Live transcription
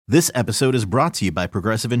This episode is brought to you by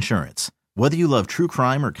Progressive Insurance. Whether you love true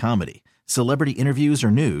crime or comedy, celebrity interviews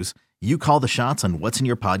or news, you call the shots on what's in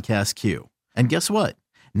your podcast queue. And guess what?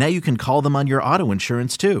 Now you can call them on your auto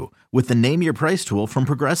insurance too with the Name Your Price tool from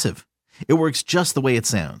Progressive. It works just the way it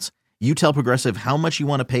sounds. You tell Progressive how much you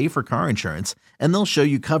want to pay for car insurance, and they'll show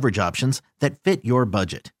you coverage options that fit your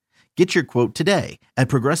budget. Get your quote today at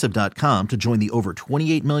Progressive.com to join the over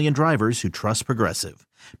 28 million drivers who trust Progressive.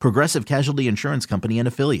 Progressive Casualty Insurance Company and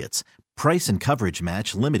Affiliates. Price and coverage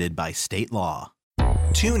match limited by state law.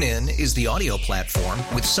 TuneIn is the audio platform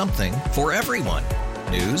with something for everyone.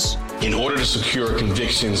 News. In order to secure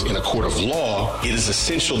convictions in a court of law, it is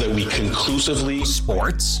essential that we conclusively.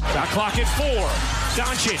 Sports. Got clock at 4.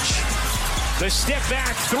 Doncic. The step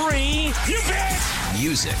back 3. You bet.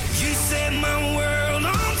 Music. You set my world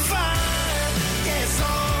on fire. Yes,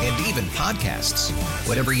 and even podcasts.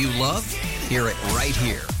 Whatever you love, hear it right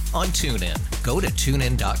here on TuneIn. Go to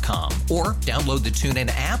TuneIn.com or download the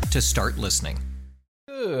TuneIn app to start listening.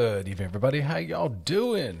 Good evening, everybody. How y'all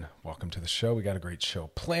doing? Welcome to the show. We got a great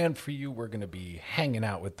show planned for you. We're going to be hanging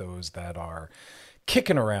out with those that are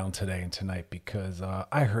kicking around today and tonight because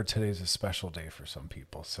I heard today's a special day for some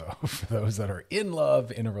people. So for those that are in love,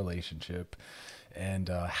 in a relationship, and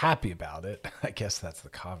happy about it, I guess that's the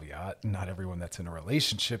caveat. Not everyone that's in a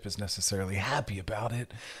relationship is necessarily happy about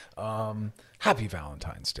it. Happy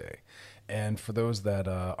Valentine's Day. And for those that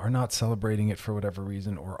are not celebrating it for whatever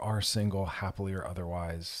reason or are single, happily or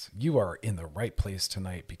otherwise, you are in the right place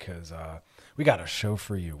tonight because we got a show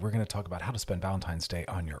for you. We're going to talk about how to spend Valentine's Day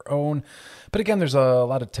on your own. But again, there's a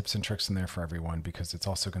lot of tips and tricks in there for everyone because it's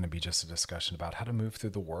also going to be just a discussion about how to move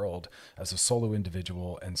through the world as a solo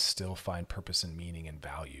individual and still find purpose and meaning and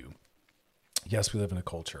value. Yes, we live in a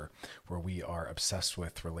culture where we are obsessed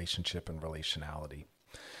with relationship and relationality.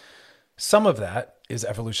 Some of that is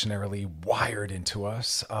evolutionarily wired into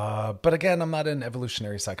us. But again, I'm not an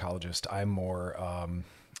evolutionary psychologist. I'm more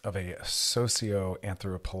of a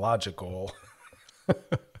socio-anthropological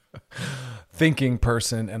thinking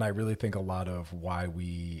person. And I really think a lot of why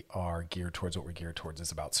we are geared towards what we're geared towards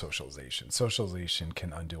is about socialization. Socialization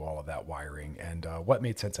can undo all of that wiring. And what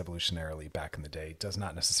made sense evolutionarily back in the day does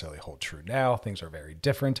not necessarily hold true now. Things are very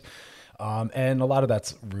different. And a lot of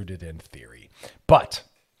that's rooted in theory. But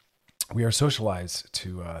we are socialized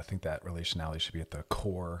to think that relationality should be at the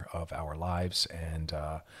core of our lives and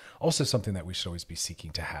also something that we should always be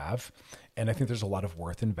seeking to have. And I think there's a lot of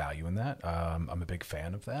worth and value in that. I'm a big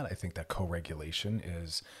fan of that. I think that co-regulation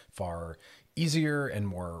is far easier and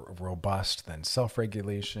more robust than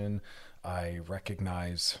self-regulation. I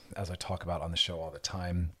recognize, as I talk about on the show all the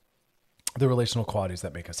time, the relational qualities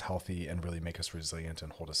that make us healthy and really make us resilient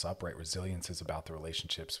and hold us upright. Resilience is about the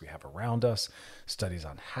relationships we have around us. Studies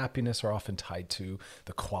on happiness are often tied to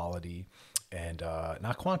the quality and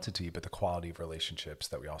not quantity, but the quality of relationships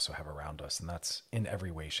that we also have around us. And that's in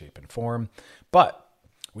every way, shape, and form. But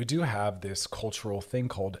we do have this cultural thing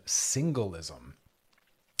called singleism.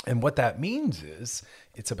 And what that means is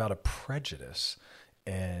it's about a prejudice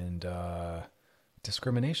and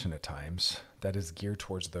discrimination at times that is geared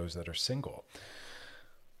towards those that are single.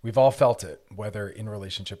 We've all felt it, whether in a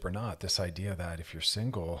relationship or not, this idea that if you're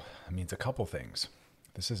single, it means a couple things.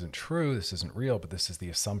 This isn't true, this isn't real, but this is the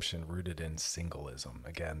assumption rooted in singleism.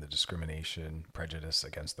 Again, the discrimination, prejudice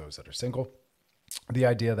against those that are single. The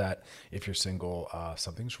idea that if you're single,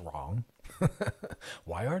 something's wrong.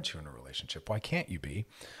 Why aren't you in a relationship? Why can't you be?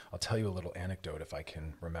 I'll tell you a little anecdote if I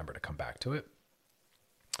can remember to come back to it.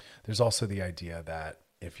 There's also the idea that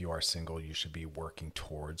if you are single, you should be working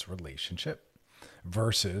towards relationship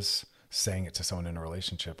versus saying it to someone in a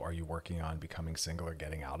relationship. Are you working on becoming single or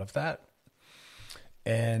getting out of that?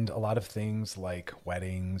 And a lot of things like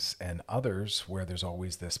weddings and others where there's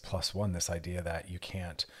always this plus one, this idea that you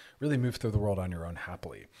can't really move through the world on your own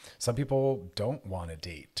happily. Some people don't want to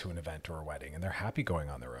date to an event or a wedding and they're happy going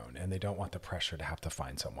on their own and they don't want the pressure to have to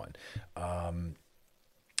find someone.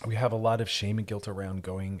 We have a lot of shame and guilt around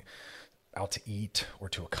going out to eat or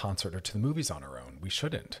to a concert or to the movies on our own. We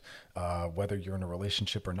shouldn't, whether you're in a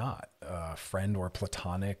relationship or not, friend or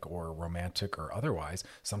platonic or romantic or otherwise.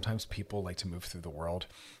 Sometimes people like to move through the world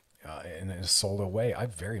in a solo way. I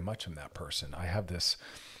very much am that person. I have this,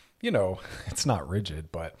 it's not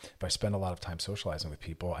rigid, but if I spend a lot of time socializing with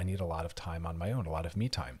people, I need a lot of time on my own, a lot of me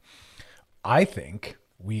time. I think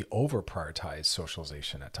we over prioritize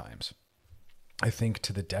socialization at times. I think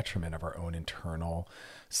to the detriment of our own internal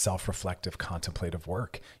self-reflective, contemplative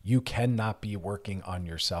work. You cannot be working on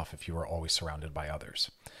yourself if you are always surrounded by others.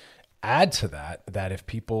 Add to that if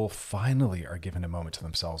people finally are given a moment to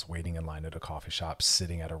themselves, waiting in line at a coffee shop,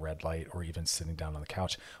 sitting at a red light, or even sitting down on the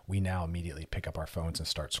couch, we now immediately pick up our phones and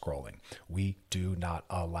start scrolling. We do not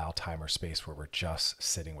allow time or space where we're just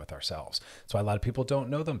sitting with ourselves. So a lot of people don't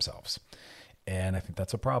know themselves. And I think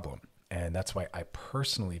that's a problem. And that's why I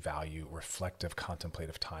personally value reflective,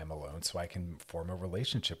 contemplative time alone, so I can form a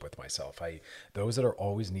relationship with myself. Those that are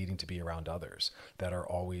always needing to be around others, that are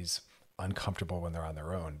always uncomfortable when they're on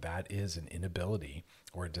their own, that is an inability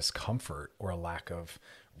or a discomfort or a lack of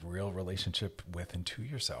real relationship with and to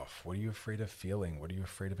yourself. What are you afraid of feeling? What are you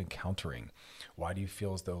afraid of encountering? Why do you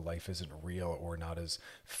feel as though life isn't real or not as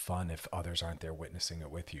fun if others aren't there witnessing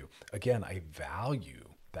it with you? Again, I value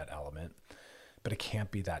that element, but it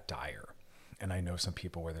can't be that dire. And I know some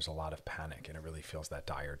people where there's a lot of panic and it really feels that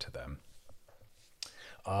dire to them.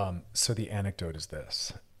 So the anecdote is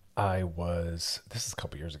this. This is a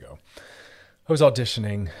couple years ago. I was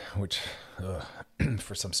auditioning,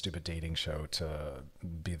 for some stupid dating show to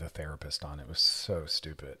be the therapist on. It was so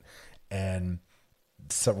stupid. And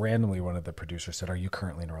so randomly one of the producers said, "Are you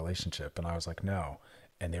currently in a relationship?" And I was like, "No."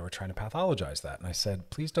 And they were trying to pathologize that. And I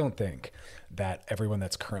said, please don't think that everyone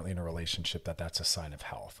that's currently in a relationship, that's a sign of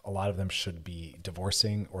health. A lot of them should be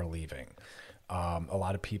divorcing or leaving. A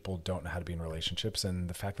lot of people don't know how to be in relationships. And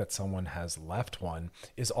the fact that someone has left one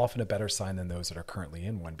is often a better sign than those that are currently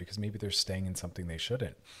in one, because maybe they're staying in something they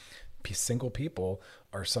shouldn't. Single people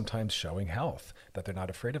are sometimes showing health, that they're not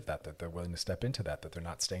afraid of that they're willing to step into that they're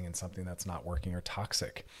not staying in something that's not working or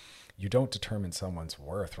toxic. You don't determine someone's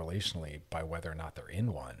worth relationally by whether or not they're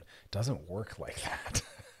in one. It doesn't work like that.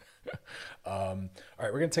 All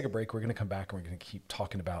right, we're going to take a break. We're going to come back and we're going to keep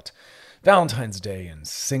talking about Valentine's Day and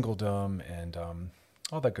singledom and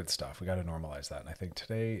all that good stuff. We got to normalize that. And I think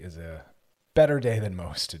today is a better day than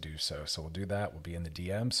most to do so. So we'll do that. We'll be in the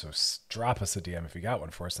DM. So drop us a DM if you got one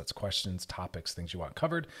for us. That's questions, topics, things you want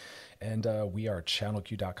covered. And we are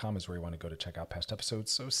channelq.com is where you want to go to check out past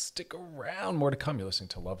episodes. So stick around. More to come. You're listening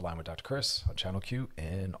to Love Line with Dr. Chris on Channel Q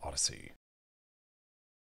in Odyssey.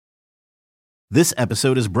 This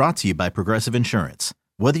episode is brought to you by Progressive Insurance.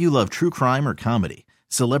 Whether you love true crime or comedy,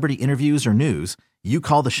 celebrity interviews or news, you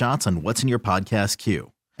call the shots on what's in your podcast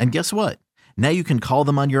queue. And guess what? Now you can call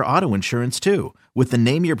them on your auto insurance too with the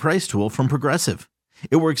Name Your Price tool from Progressive.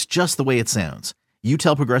 It works just the way it sounds. You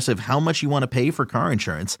tell Progressive how much you want to pay for car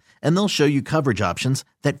insurance, and they'll show you coverage options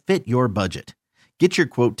that fit your budget. Get your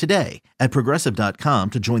quote today at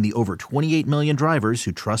Progressive.com to join the over 28 million drivers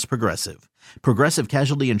who trust Progressive. Progressive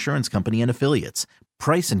Casualty Insurance Company and Affiliates.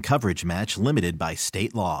 Price and coverage match limited by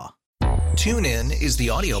state law. TuneIn is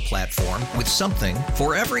the audio platform with something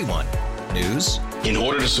for everyone. News. In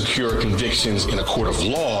order to secure convictions in a court of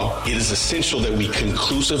law, it is essential that we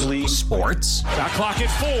conclusively. Sports. Shot clock at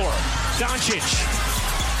 4.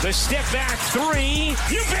 Doncic. The step back 3.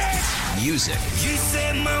 You bet. Music. You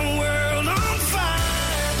set my world on fire.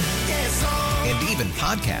 Yes, oh. And even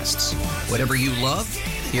podcasts. Whatever you love,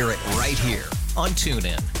 hear it right here on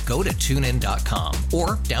TuneIn. Go to TuneIn.com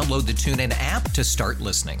or download the TuneIn app to start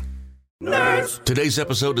listening. Nerds. Today's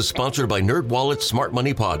episode is sponsored by NerdWallet's Smart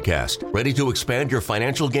Money Podcast. Ready to expand your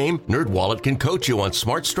financial game? NerdWallet can coach you on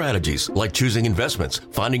smart strategies like choosing investments,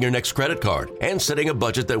 finding your next credit card, and setting a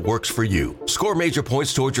budget that works for you. Score major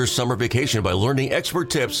points towards your summer vacation by learning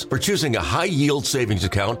expert tips for choosing a high-yield savings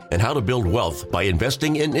account and how to build wealth by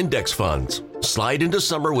investing in index funds. Slide into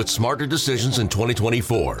summer with smarter decisions in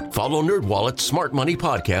 2024. Follow NerdWallet's Smart Money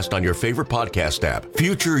Podcast on your favorite podcast app.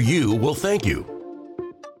 Future you will thank you.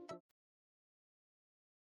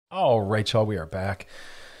 All right, y'all, we are back.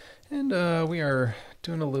 And we are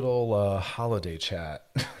doing a little holiday chat.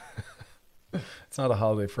 It's not a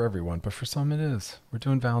holiday for everyone, but for some it is. We're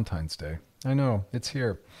doing Valentine's Day. I know, it's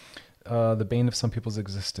here. The bane of some people's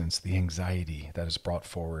existence, the anxiety that is brought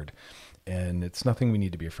forward. And it's nothing we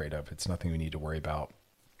need to be afraid of. It's nothing we need to worry about.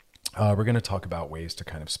 We're going to talk about ways to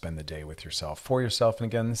kind of spend the day with yourself, for yourself. And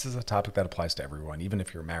again, this is a topic that applies to everyone, even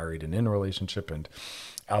if you're married and in a relationship and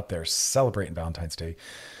out there celebrating Valentine's Day.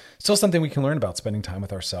 Still something we can learn about, spending time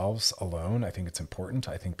with ourselves alone. I think it's important.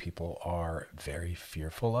 I think people are very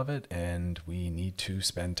fearful of it, and we need to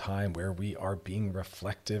spend time where we are being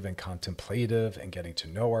reflective and contemplative and getting to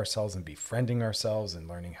know ourselves and befriending ourselves and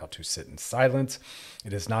learning how to sit in silence.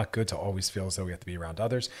 It is not good to always feel as though we have to be around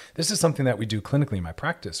others. This is something that we do clinically in my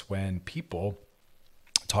practice when people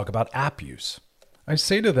talk about app use. I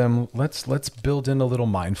say to them, let's build in a little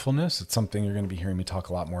mindfulness. It's something you're going to be hearing me talk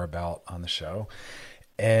a lot more about on the show.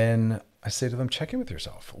 And I say to them, check in with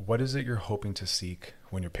yourself. What is it you're hoping to seek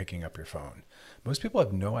when you're picking up your phone? Most people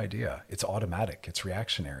have no idea. It's automatic. It's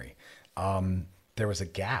reactionary. There was a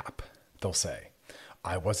gap, they'll say.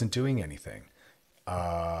 I wasn't doing anything.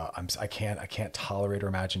 I can't tolerate or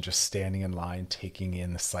imagine just standing in line, taking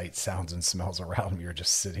in the sights, sounds, and smells around me, or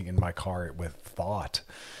just sitting in my car with thought.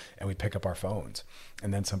 And we pick up our phones.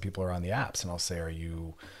 And then some people are on the apps, and I'll say,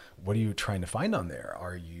 what are you trying to find on there?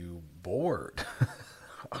 Are you bored?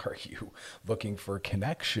 Are you looking for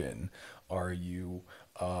connection? Are you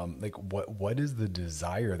what is the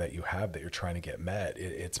desire that you have that you're trying to get met?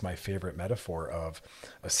 It's my favorite metaphor of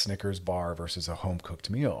a Snickers bar versus a home cooked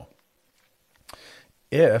meal.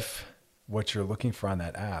 If what you're looking for on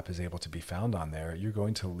that app is able to be found on there, you're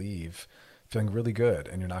going to leave feeling really good,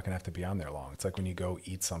 and you're not going to have to be on there long. It's like when you go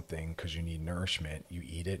eat something because you need nourishment, you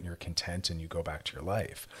eat it and you're content and you go back to your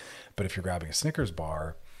life. But if you're grabbing a Snickers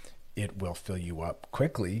bar, it will fill you up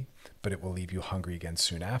quickly, but it will leave you hungry again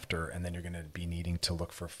soon after. And then you're going to be needing to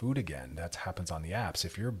look for food again. That happens on the apps.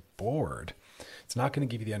 If you're bored, it's not going to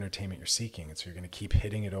give you the entertainment you're seeking. And so you're going to keep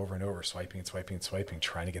hitting it over and over, swiping and swiping and swiping,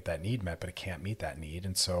 trying to get that need met, but it can't meet that need.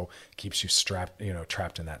 And so it keeps you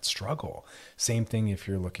trapped in that struggle. Same thing if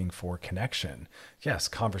you're looking for connection. Yes,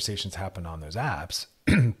 conversations happen on those apps,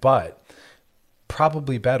 but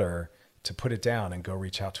probably better to put it down and go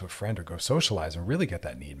reach out to a friend or go socialize and really get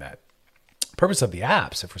that need met. Purpose of the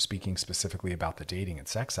apps, if we're speaking specifically about the dating and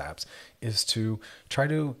sex apps, is to try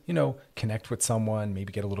to, connect with someone,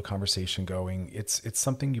 maybe get a little conversation going. It's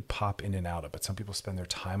something you pop in and out of, but some people spend their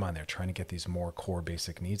time on there trying to get these more core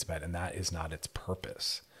basic needs met, and that is not its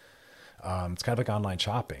purpose. It's kind of like online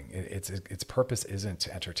shopping. Its purpose isn't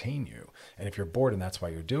to entertain you. And if you're bored and that's why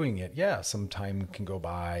you're doing it, yeah, some time can go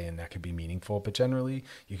by and that could be meaningful. But generally,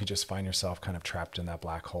 you can just find yourself kind of trapped in that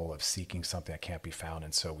black hole of seeking something that can't be found.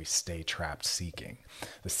 And so we stay trapped seeking.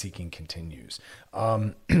 The seeking continues.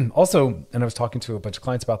 Also, and I was talking to a bunch of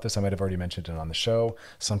clients about this. I might have already mentioned it on the show.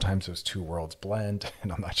 Sometimes those two worlds blend,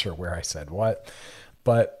 and I'm not sure where I said what.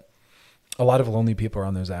 But a lot of lonely people are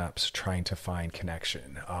on those apps trying to find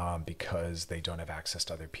connection because they don't have access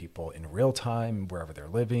to other people in real time, wherever they're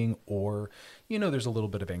living, or, there's a little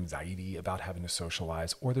bit of anxiety about having to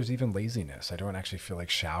socialize, or there's even laziness. I don't actually feel like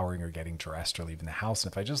showering or getting dressed or leaving the house.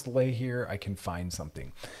 And if I just lay here, I can find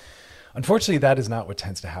something. Unfortunately, that is not what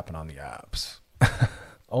tends to happen on the apps.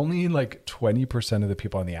 Only like 20% of the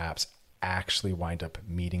people on the apps actually wind up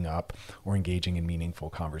meeting up or engaging in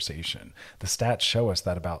meaningful conversation. The stats show us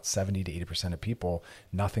that about 70 to 80% of people,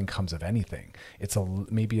 nothing comes of anything. It's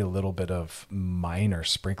maybe a little bit of minor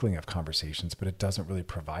sprinkling of conversations, but it doesn't really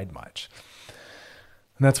provide much.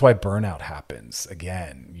 And that's why burnout happens.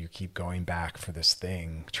 Again, you keep going back for this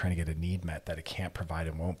thing, trying to get a need met that it can't provide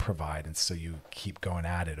and won't provide. And so you keep going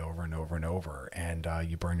at it over and over and over, and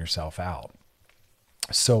you burn yourself out.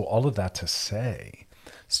 So all of that to say,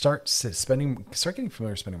 start getting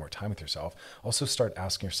familiar, spending more time with yourself. Also start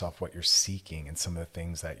asking yourself what you're seeking and some of the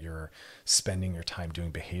things that you're spending your time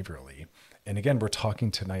doing behaviorally. And again, we're talking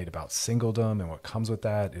tonight about singledom and what comes with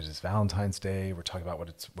that. It is Valentine's Day. We're talking about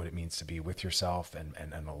what it means to be with yourself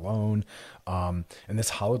and alone. And this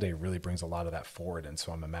holiday really brings a lot of that forward. And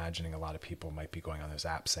so I'm imagining a lot of people might be going on those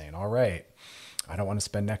apps saying, all right, I don't want to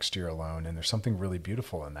spend next year alone. And there's something really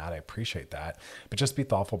beautiful in that. I appreciate that. But just be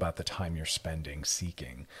thoughtful about the time you're spending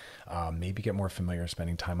seeking. Maybe get more familiar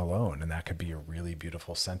spending time alone. And that could be a really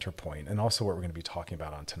beautiful center point. And also what we're going to be talking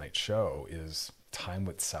about on tonight's show is time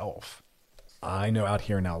with self. I know out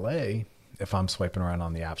here in LA, if I'm swiping around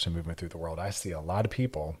on the apps and moving through the world, I see a lot of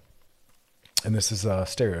people, and this is a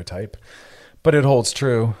stereotype, but it holds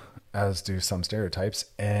true, as do some stereotypes,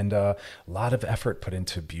 and a lot of effort put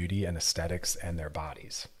into beauty and aesthetics and their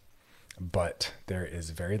bodies. But there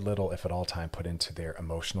is very little, if at all, time put into their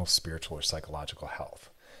emotional, spiritual, or psychological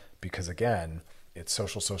health. Because again, it's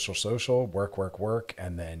social, work,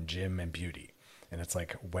 and then gym and beauty. And it's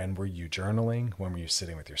like, when were you journaling? When were you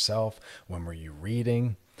sitting with yourself? When were you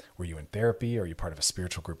reading? Were you in therapy? Are you part of a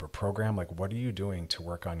spiritual group or program? Like, what are you doing to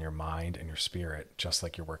work on your mind and your spirit, just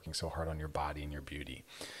like you're working so hard on your body and your beauty?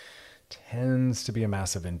 Tends to be a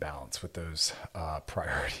massive imbalance with those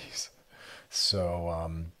priorities.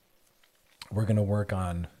 So we're going to work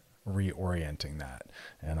on reorienting that.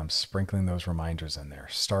 And I'm sprinkling those reminders in there.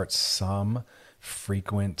 Start some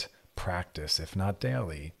frequent practice, if not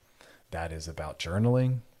daily, that is about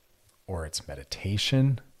journaling, or it's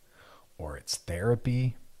meditation, or it's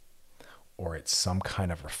therapy, or it's some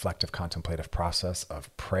kind of reflective contemplative process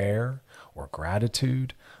of prayer or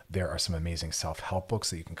gratitude. There are some amazing self-help books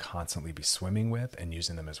that you can constantly be swimming with and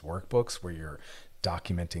using them as workbooks where you're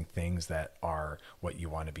documenting things that are what you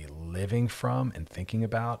want to be living from and thinking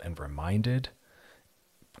about and reminded.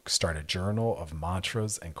 Start a journal of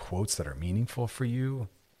mantras and quotes that are meaningful for you.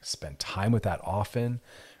 Spend time with that often.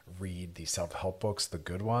 Read the self-help books, the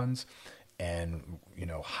good ones, and,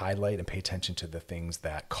 highlight and pay attention to the things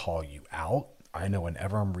that call you out. I know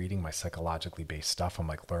whenever I'm reading my psychologically based stuff, I'm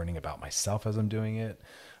like learning about myself as I'm doing it.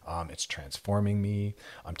 It's transforming me.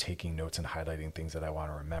 I'm taking notes and highlighting things that I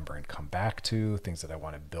want to remember and come back to, things that I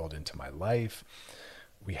want to build into my life.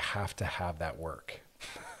 We have to have that work.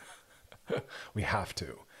 We have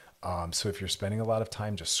to. So if you're spending a lot of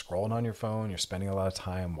time just scrolling on your phone, you're spending a lot of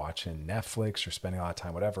time watching Netflix, you're spending a lot of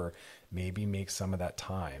time, whatever, maybe make some of that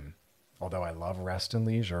time. Although I love rest and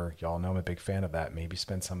leisure, y'all know I'm a big fan of that. Maybe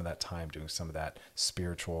spend some of that time doing some of that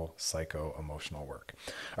spiritual, psycho-emotional work.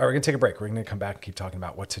 All right, we're going to take a break. We're going to come back and keep talking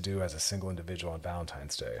about what to do as a single individual on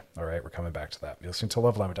Valentine's Day. All right, we're coming back to that. You're listening to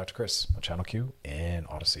Love Line with Dr. Chris on Channel Q and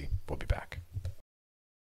Odyssey. We'll be back.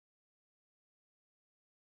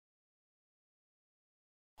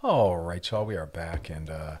 All right, y'all, we are back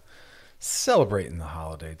and celebrating the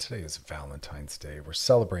holiday. Today is Valentine's Day. We're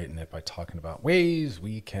celebrating it by talking about ways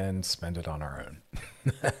we can spend it on our own.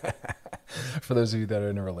 For those of you that are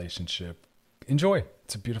in a relationship, enjoy.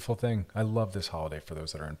 It's a beautiful thing. I love this holiday for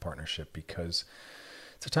those that are in partnership because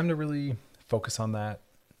it's a time to really focus on that,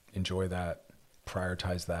 enjoy that,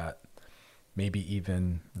 prioritize that, maybe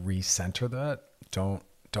even recenter that.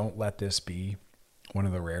 Don't let this be one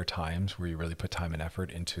of the rare times where you really put time and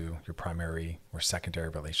effort into your primary or secondary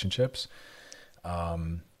relationships.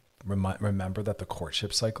 Remember that the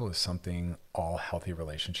courtship cycle is something all healthy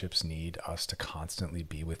relationships need us to constantly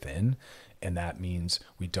be within. And that means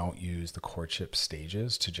we don't use the courtship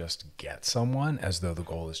stages to just get someone as though the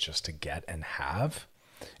goal is just to get and have.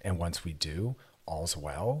 And once we do, all's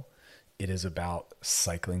well. It is about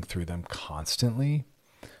cycling through them constantly.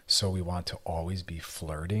 So we want to always be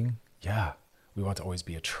flirting. Yeah. We want to always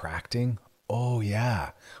be attracting. Oh,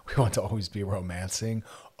 yeah. We want to always be romancing.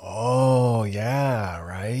 Oh, yeah,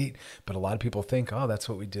 right? But a lot of people think, oh, that's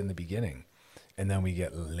what we did in the beginning. And then we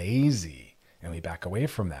get lazy and we back away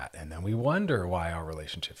from that. And then we wonder why our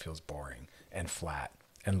relationship feels boring and flat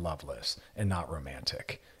and loveless and not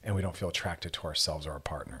romantic. And we don't feel attracted to ourselves or our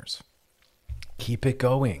partners. Keep it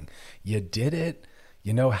going. You did it.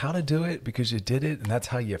 You know how to do it because you did it, and that's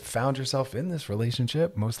how you found yourself in this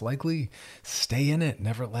relationship, most likely. Stay in it.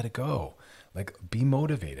 Never let it go. Like, be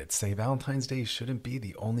motivated. Say Valentine's Day shouldn't be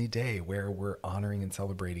the only day where we're honoring and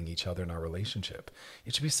celebrating each other in our relationship.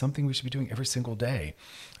 It should be something we should be doing every single day.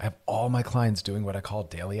 I have all my clients doing what I call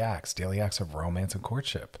daily acts of romance and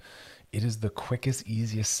courtship. It is the quickest,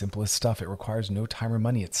 easiest, simplest stuff. It requires no time or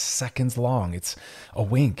money. It's seconds long. It's a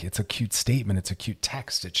wink. It's a cute statement. It's a cute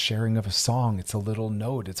text. It's sharing of a song. It's a little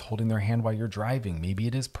note. It's holding their hand while you're driving. Maybe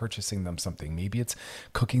it is purchasing them something. Maybe it's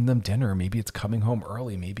cooking them dinner. Maybe it's coming home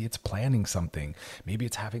early. Maybe it's planning something. Maybe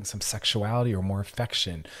it's having some sexuality or more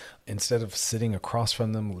affection. Instead of sitting across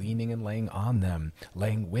from them, leaning and laying on them,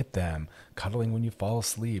 laying with them, cuddling when you fall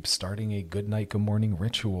asleep, starting a good night, good morning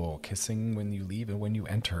ritual, kissing when you leave and when you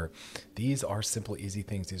enter. These are simple, easy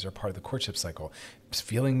things. These are part of the courtship cycle.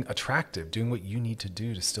 Feeling attractive, doing what you need to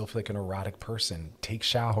do to still feel like an erotic person. Take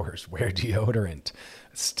showers, wear deodorant,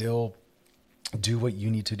 still do what you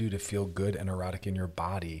need to do to feel good and erotic in your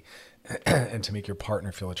body and to make your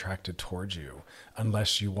partner feel attracted towards you,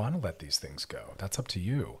 unless you want to let these things go. That's up to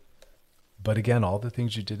you. But again, all the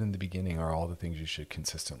things you did in the beginning are all the things you should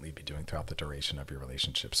consistently be doing throughout the duration of your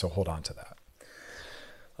relationship. So hold on to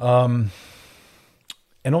that.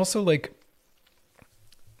 And also, like,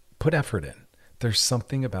 put effort in. There's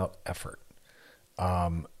something about effort.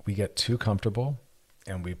 We get too comfortable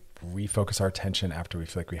and we refocus our attention after we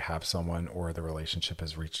feel like we have someone or the relationship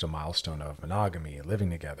has reached a milestone of monogamy,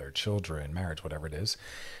 living together, children, marriage, whatever it is.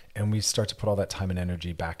 And we start to put all that time and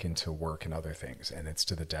energy back into work and other things. And it's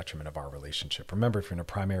to the detriment of our relationship. Remember, if you're in a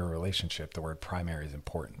primary relationship, the word primary is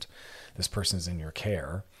important. This person is in your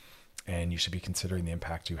care and you should be considering the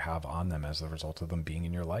impact you have on them as a result of them being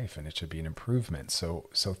in your life. And it should be an improvement. So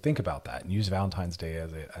think about that and use Valentine's Day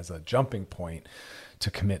as a jumping point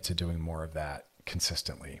to commit to doing more of that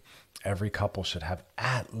consistently. Every couple should have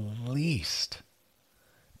at least,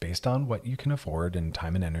 based on what you can afford and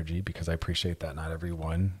time and energy, because I appreciate that not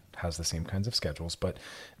everyone has the same kinds of schedules, but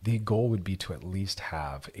the goal would be to at least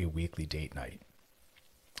have a weekly date night.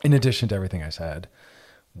 In addition to everything I said,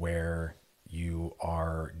 where you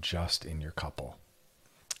are just in your couple.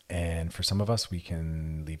 And for some of us, we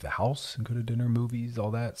can leave the house and go to dinner, movies,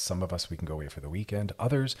 all that. Some of us, we can go away for the weekend.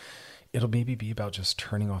 Others, it'll maybe be about just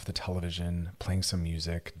turning off the television, playing some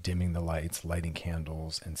music, dimming the lights, lighting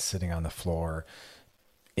candles, and sitting on the floor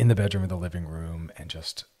in the bedroom or the living room and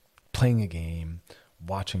just playing a game,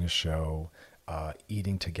 watching a show,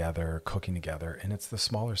 eating together, cooking together. And it's the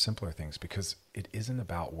smaller, simpler things, because it isn't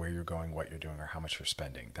about where you're going, what you're doing, or how much you're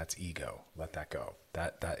spending. That's ego. Let that go.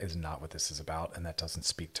 That is not what this is about. And that doesn't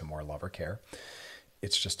speak to more love or care.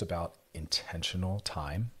 It's just about intentional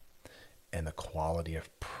time and the quality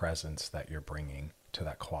of presence that you're bringing to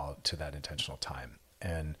that intentional time.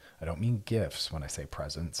 And I don't mean gifts when I say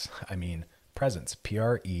presence. I mean presence, Presence,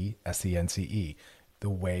 the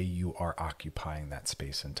way you are occupying that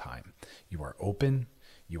space and time. You are open,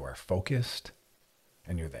 you are focused,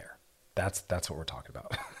 and you're there. That's what we're talking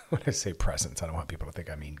about. When I say presence, I don't want people to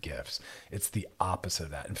think I mean gifts. It's the opposite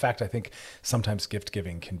of that. In fact, I think sometimes gift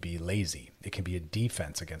giving can be lazy. It can be a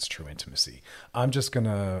defense against true intimacy. I'm just going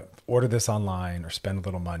to order this online or spend a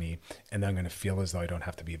little money, and then I'm going to feel as though I don't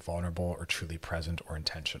have to be vulnerable or truly present or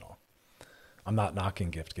intentional. I'm not knocking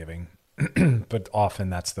gift giving, but often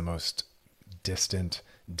that's the most distant,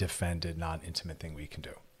 defended, non-intimate thing we can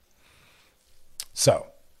do. So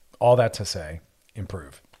all that to say,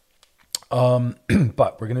 improve.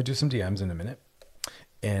 But we're going to do some DMs in a minute,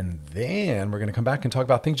 and then we're going to come back and talk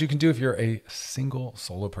about things you can do if you're a single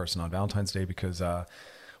solo person on Valentine's Day, because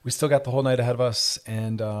we still got the whole night ahead of us,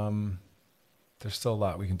 and there's still a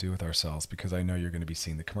lot we can do with ourselves, because I know you're going to be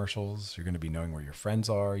seeing the commercials. You're going to be knowing where your friends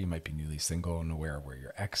are. You might be newly single and aware of where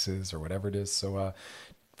your ex is or whatever it is. So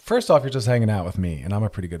first off, you're just hanging out with me, and I'm a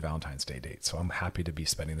pretty good Valentine's Day date, so I'm happy to be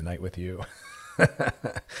spending the night with you.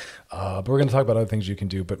 But we're going to talk about other things you can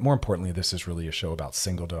do. But more importantly, this is really a show about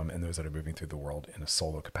singledom and those that are moving through the world in a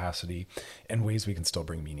solo capacity, and ways we can still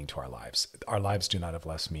bring meaning to our lives. Our lives do not have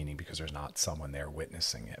less meaning because there's not someone there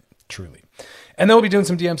witnessing it, truly. And then we'll be doing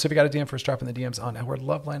some DMs. So if you got a DM for us, drop in the DMs on our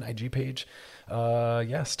Loveline IG page.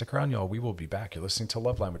 Stick around, y'all. We will be back. You're listening to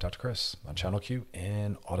Loveline with Dr. Chris on Channel Q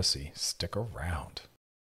and Odyssey. Stick around.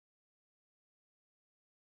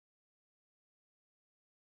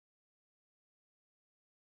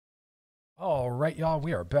 All right, y'all,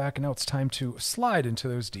 we are back. Now it's time to slide into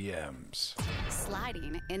those DMs.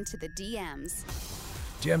 Sliding into the DMs.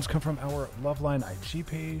 DMs come from our Loveline IG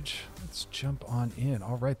page. Let's jump on in.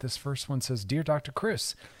 All right, this first one says, Dear Dr.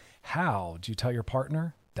 Chris, how do you tell your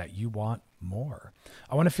partner that you want more?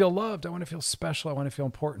 I want to feel loved. I want to feel special. I want to feel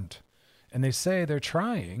important. And they say they're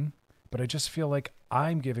trying, but I just feel like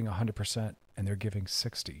I'm giving 100% and they're giving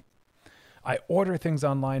 60%. I order things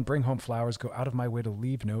online, bring home flowers, go out of my way to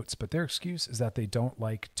leave notes, but their excuse is that they don't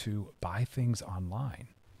like to buy things online.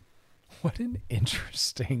 What an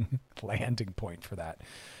interesting landing point for that.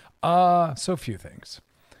 So a few things.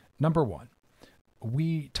 Number one,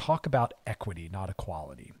 we talk about equity, not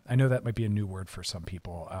equality. I know that might be a new word for some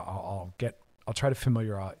people. I'll try to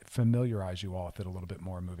familiarize you all with it a little bit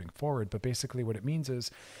more moving forward. But basically what it means is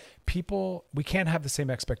we can't have the same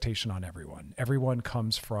expectation on everyone. Everyone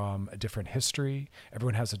comes from a different history.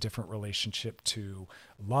 Everyone has a different relationship to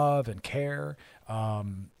love and care.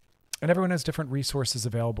 And everyone has different resources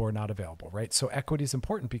available or not available, right? So equity is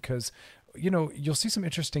important because, you'll see some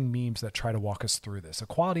interesting memes that try to walk us through this.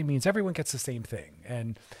 Equality means everyone gets the same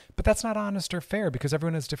thing. But that's not honest or fair because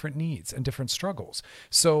everyone has different needs and different struggles.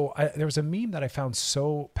 So there was a meme that I found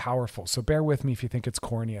so powerful. So bear with me if you think it's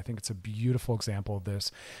corny. I think it's a beautiful example of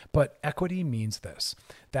this. But equity means this,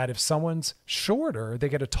 that if someone's shorter, they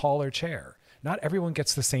get a taller chair. Not everyone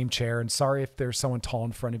gets the same chair, and sorry if there's someone tall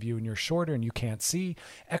in front of you and you're shorter and you can't see.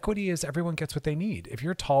 Equity is everyone gets what they need. If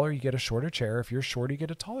you're taller, you get a shorter chair. If you're shorter, you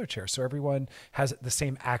get a taller chair. So everyone has the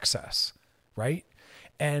same access, right?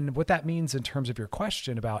 And what that means in terms of your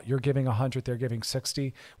question about you're giving 100, they're giving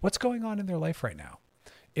 60, what's going on in their life right now?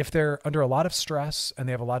 If they're under a lot of stress and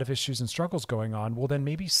they have a lot of issues and struggles going on, well, then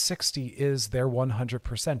maybe 60 is their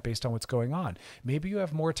 100% based on what's going on. Maybe you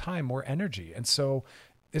have more time, more energy. And so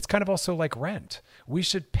it's kind of also like rent. We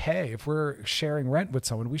should pay, if we're sharing rent with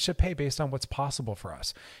someone, we should pay based on what's possible for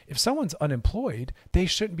us. If someone's unemployed, they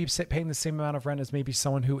shouldn't be paying the same amount of rent as maybe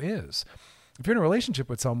someone who is. If you're in a relationship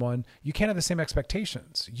with someone, you can't have the same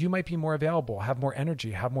expectations. You might be more available, have more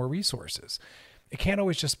energy, have more resources. It can't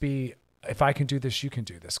always just be, if I can do this, you can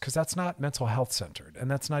do this, because that's not mental health centered. And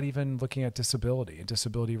that's not even looking at disability and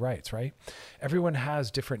disability rights, right? Everyone has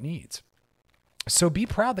different needs. So be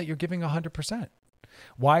proud that you're giving 100%.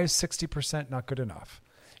 Why is 60% not good enough?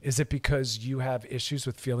 Is it because you have issues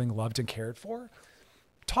with feeling loved and cared for?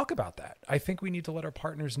 Talk about that. I think we need to let our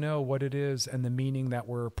partners know what it is and the meaning that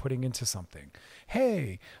we're putting into something.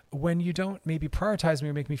 Hey, when you don't maybe prioritize me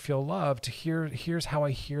or make me feel loved, here's how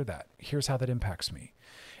I hear that. Here's how that impacts me.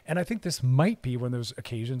 And I think this might be one of those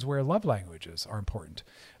occasions where love languages are important.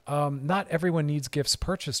 Not everyone needs gifts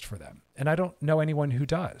purchased for them. And I don't know anyone who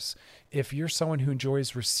does. If you're someone who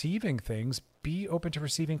enjoys receiving things, be open to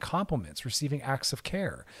receiving compliments, receiving acts of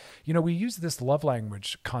care. You know, we use this love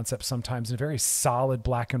language concept sometimes in a very solid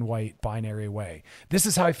black and white binary way. This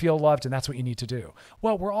is how I feel loved, and that's what you need to do.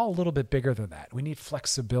 Well, we're all a little bit bigger than that. We need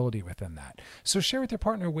flexibility within that. So share with your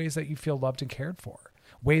partner ways that you feel loved and cared for.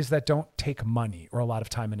 Ways that don't take money or a lot of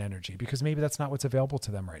time and energy, because maybe that's not what's available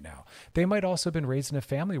to them right now. They might also have been raised in a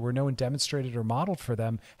family where no one demonstrated or modeled for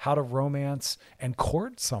them how to romance and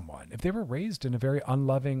court someone. If they were raised in a very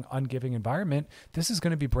unloving, ungiving environment, this is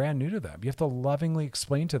going to be brand new to them. You have to lovingly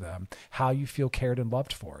explain to them how you feel cared and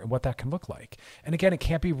loved for and what that can look like. And again, it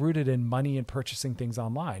can't be rooted in money and purchasing things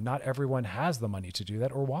online. Not everyone has the money to do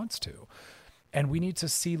that or wants to. And we need to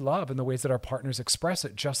see love in the ways that our partners express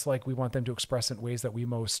it, just like we want them to express it in ways that we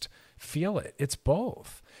most feel it. It's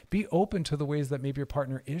both. Be open to the ways that maybe your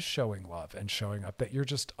partner is showing love and showing up, that you're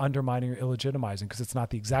just undermining or illegitimizing because it's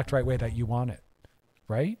not the exact right way that you want it,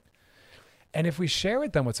 right? And if we share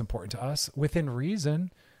with them what's important to us within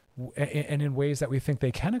reason and in ways that we think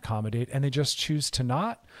they can accommodate, and they just choose to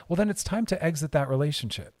not, well, then it's time to exit that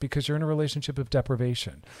relationship, because you're in a relationship of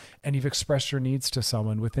deprivation and you've expressed your needs to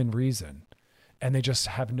someone within reason, and they just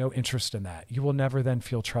have no interest in that. You will never then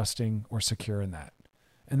feel trusting or secure in that.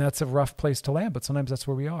 And that's a rough place to land, but sometimes that's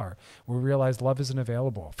where we are. We realize love isn't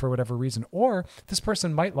available for whatever reason. Or this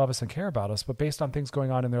person might love us and care about us, but based on things going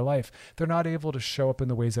on in their life, they're not able to show up in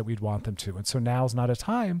the ways that we'd want them to. And so now's not a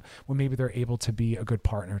time when maybe they're able to be a good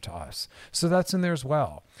partner to us. So that's in there as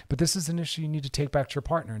well. But this is an issue you need to take back to your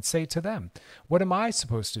partner and say to them, what am I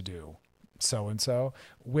supposed to do, so-and-so,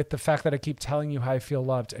 with the fact that I keep telling you how I feel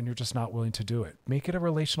loved and you're just not willing to do it? Make it a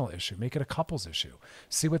relational issue. Make it a couples issue.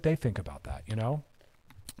 See what they think about that, you know?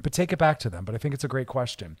 But take it back to them. But I think it's a great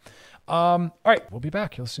question. All right, we'll be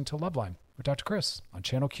back. You're listening to Loveline with Dr. Chris on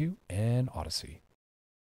Channel Q and Odyssey.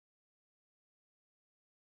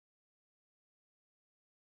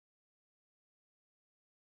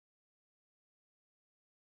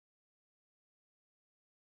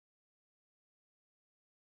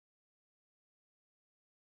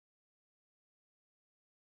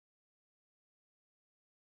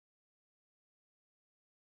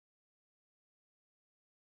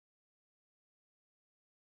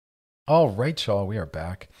 All right, y'all, we are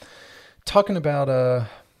back talking about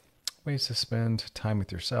ways to spend time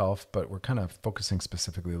with yourself, but we're kind of focusing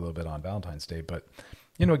specifically a little bit on Valentine's Day. But,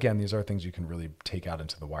 you know, again, these are things you can really take out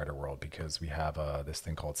into the wider world, because we have this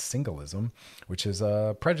thing called singleism, which is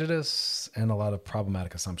prejudice and a lot of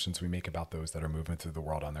problematic assumptions we make about those that are moving through the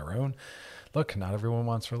world on their own. Look, not everyone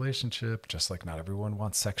wants relationship, just like not everyone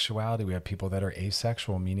wants sexuality. We have people that are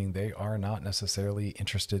asexual, meaning they are not necessarily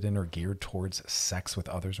interested in or geared towards sex with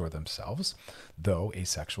others or themselves, though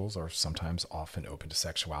asexuals are sometimes often open to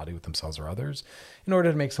sexuality with themselves or others in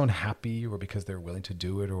order to make someone happy, or because they're willing to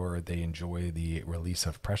do it, or they enjoy the release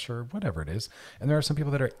of pressure, whatever it is. And there are some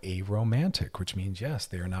people that are aromantic, which means, yes,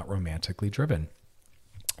 they are not romantically driven.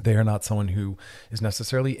 They are not someone who is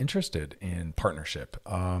necessarily interested in partnership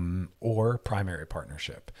or primary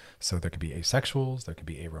partnership. So there could be asexuals, there could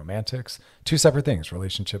be aromantics, two separate things,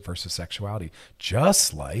 relationship versus sexuality.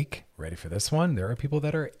 Just like, ready for this one, there are people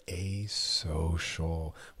that are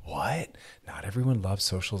asocial. What? Not everyone loves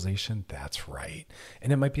socialization. That's right.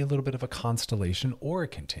 And it might be a little bit of a constellation or a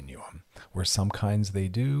continuum, where some kinds they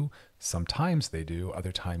do, sometimes they do,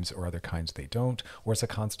 other times or other kinds they don't, or it's a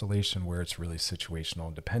constellation where it's really situational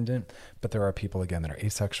and dependent. But there are people, again, that are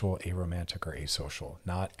asexual, aromantic, or asocial.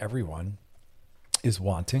 Not everyone is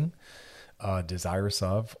wanting, desirous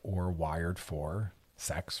of, or wired for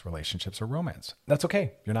sex, relationships, or romance. That's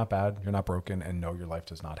okay. You're not bad. You're not broken. And no, your life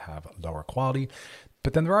does not have lower quality.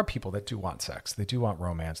 But then there are people that do want sex. They do want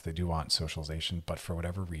romance. They do want socialization. But for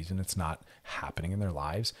whatever reason, it's not happening in their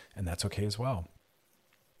lives. And that's okay as well.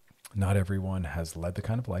 Not everyone has led the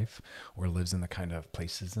kind of life or lives in the kind of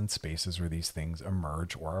places and spaces where these things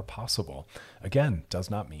emerge or are possible. Again, does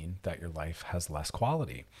not mean that your life has less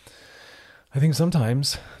quality. I think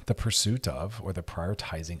sometimes the pursuit of or the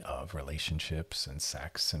prioritizing of relationships and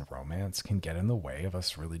sex and romance can get in the way of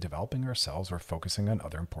us really developing ourselves or focusing on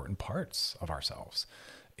other important parts of ourselves.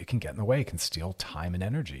 It can get in the way. It can steal time and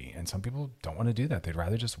energy. And some people don't want to do that. They'd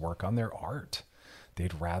rather just work on their art.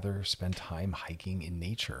 They'd rather spend time hiking in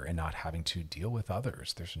nature and not having to deal with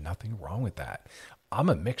others. There's nothing wrong with that. I'm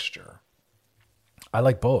a mixture. I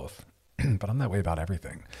like both. but I'm that way about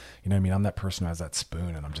everything. You know what I mean? I'm that person who has that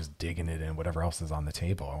spoon and I'm just digging it in whatever else is on the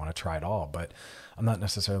table. I want to try it all, but I'm not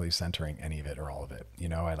necessarily centering any of it or all of it. You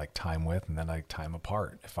know, I like time with, and then I like time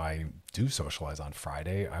apart. If I do socialize on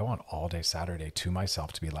Friday, I want all day Saturday to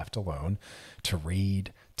myself to be left alone, to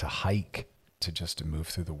read, to hike, to just move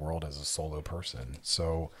through the world as a solo person.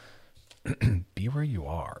 So be where you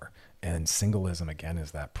are. And singleism, again,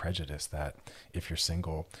 is that prejudice that if you're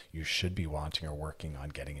single, you should be wanting or working on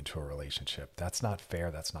getting into a relationship. That's not fair.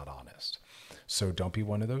 That's not honest. So don't be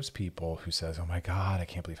one of those people who says, oh my God, I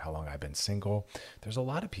can't believe how long I've been single. There's a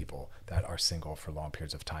lot of people that are single for long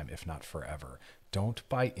periods of time, if not forever. Don't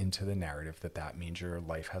buy into the narrative that that means your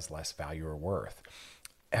life has less value or worth.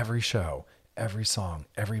 Every show, every song,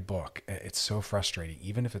 every book, it's so frustrating.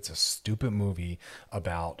 Even if it's a stupid movie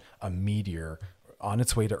about a meteor on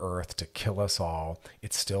its way to Earth to kill us all,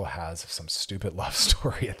 it still has some stupid love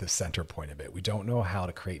story at the center point of it. We don't know how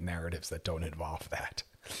to create narratives that don't involve that.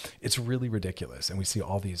 It's really ridiculous. And we see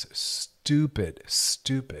all these stupid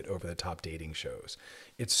over-the-top dating shows.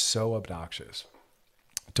 It's so obnoxious.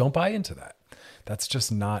 Don't buy into that. That's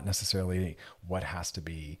just not necessarily what has to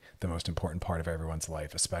be the most important part of everyone's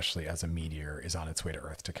life, especially as a meteor is on its way to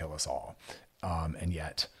Earth to kill us all. And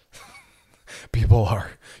yet people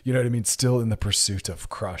are, you know what I mean, still in the pursuit of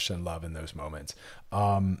crush and love in those moments.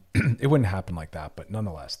 It wouldn't happen like that, but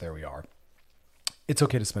nonetheless, there we are. It's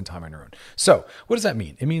okay to spend time on your own. So what does that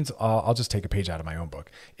mean? It means I'll just take a page out of my own book.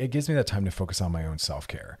 It gives me that time to focus on my own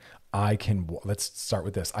self-care. Let's start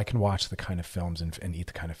with this. I can watch the kind of films and eat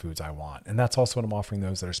the kind of foods I want. And that's also what I'm offering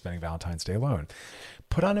those that are spending Valentine's Day alone.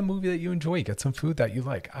 Put on a movie that you enjoy. Get some food that you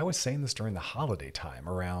like. I was saying this during the holiday time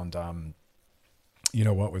around,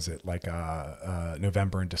 what was it, like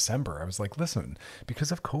November and December. I was like, listen,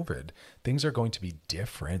 because of COVID, things are going to be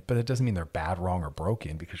different, but it doesn't mean they're bad, wrong, or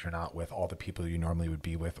broken because you're not with all the people you normally would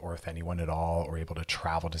be with, or with anyone at all, or able to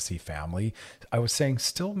travel to see family. I was saying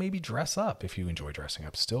still maybe dress up if you enjoy dressing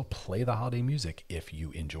up. Still play the holiday music if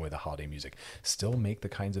you enjoy the holiday music. Still make the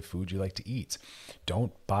kinds of food you like to eat.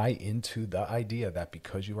 Don't buy into the idea that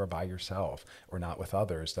because you are by yourself or not with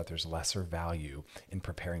others, that there's lesser value in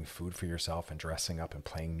preparing food for yourself and dressing up and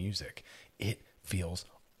playing music. It feels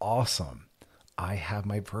awesome. I have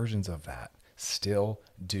my versions of that. Still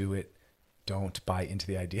do it. Don't buy into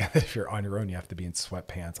the idea that if you're on your own, you have to be in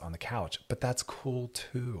sweatpants on the couch, but that's cool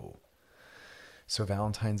too. So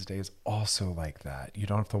Valentine's Day is also like that. You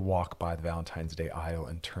don't have to walk by the Valentine's Day aisle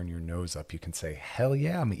and turn your nose up. You can say, hell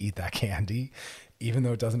yeah, I'm gonna eat that candy. Even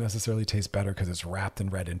though it doesn't necessarily taste better because it's wrapped in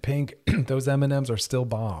red and pink, those M&Ms are still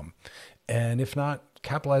bomb. And if not,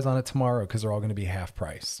 capitalize on it tomorrow because they're all going to be half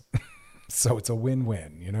price. So it's a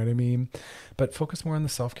win-win, you know what I mean? But focus more on the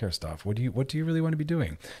self-care stuff. What do you really want to be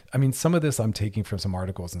doing? I mean, some of this I'm taking from some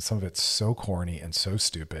articles and some of it's so corny and so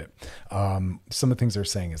stupid. Some of the things they're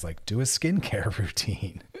saying is like, do a skincare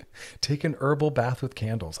routine, take an herbal bath with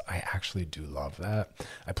candles. I actually do love that.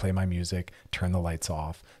 I play my music, turn the lights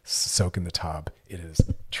off, soak in the tub. It is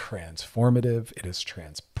transformative. It is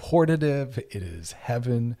transportative. It is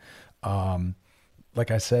heaven. Like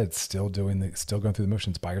I said, still going through the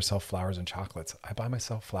motions. Buy yourself flowers and chocolates. I buy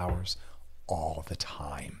myself flowers all the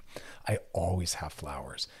time. I always have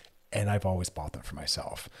flowers, and I've always bought them for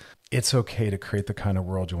myself. It's okay to create the kind of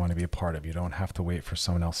world you want to be a part of. You don't have to wait for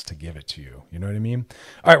someone else to give it to you. You know what I mean?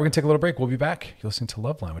 All right, we're going to take a little break. We'll be back. You're listening to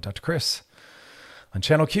Loveline with Dr. Chris on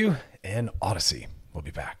Channel Q and Odyssey. We'll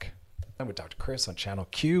be back. I'm with Dr. Chris on Channel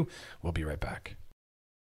Q. We'll be right back.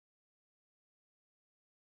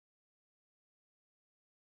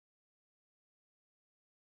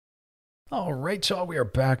 All right, y'all, we are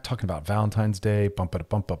back talking about Valentine's Day,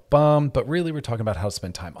 but really we're talking about how to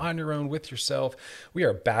spend time on your own with yourself. We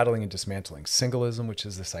are battling and dismantling singleism, which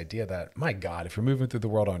is this idea that, my God, if you're moving through the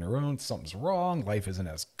world on your own, something's wrong, life isn't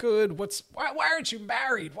as good. Why aren't you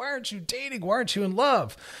married? Why aren't you dating? Why aren't you in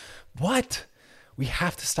love? What? We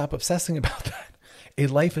have to stop obsessing about that. A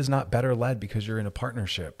life is not better led because you're in a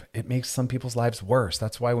partnership. It makes some people's lives worse.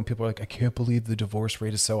 That's why when people are like, I can't believe the divorce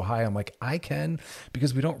rate is so high. I'm like, I can,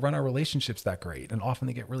 because we don't run our relationships that great. And often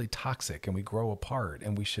they get really toxic and we grow apart,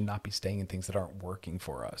 and we should not be staying in things that aren't working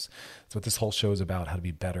for us. That's what this whole show is about, how to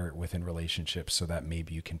be better within relationships so that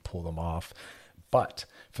maybe you can pull them off. But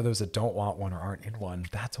for those that don't want one or aren't in one,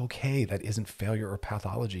 that's okay. That isn't failure or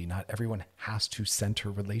pathology. Not everyone has to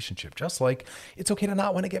center relationship. Just like it's okay to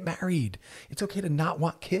not want to get married. It's okay to not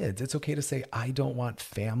want kids. It's okay to say, I don't want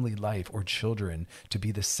family life or children to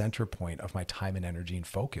be the center point of my time and energy and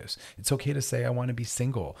focus. It's okay to say, I want to be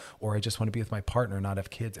single, or I just want to be with my partner, not have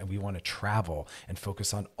kids, and we want to travel and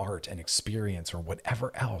focus on art and experience or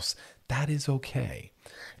whatever else. That is okay.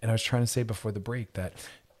 And I was trying to say before the break that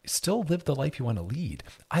still live the life you want to lead.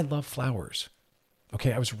 I love flowers.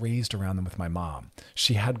 Okay, I was raised around them with my mom.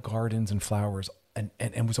 She had gardens and flowers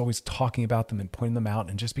and was always talking about them and pointing them out,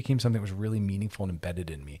 and just became something that was really meaningful and embedded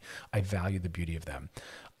in me. I value the beauty of them.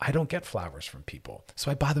 I don't get flowers from people,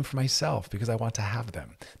 so I buy them for myself because I want to have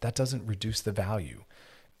them. That doesn't reduce the value.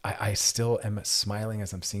 I still am smiling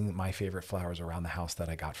as I'm seeing my favorite flowers around the house that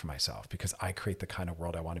I got for myself, because I create the kind of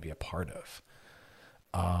world I want to be a part of.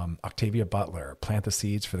 Octavia Butler, plant the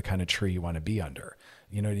seeds for the kind of tree you want to be under.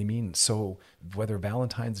 You know what I mean? So whether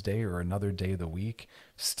Valentine's Day or another day of the week,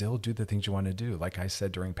 still do the things you want to do. Like I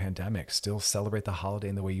said, during pandemic, still celebrate the holiday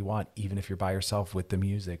in the way you want, even if you're by yourself with the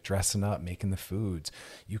music, dressing up, making the foods.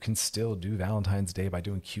 You can still do Valentine's Day by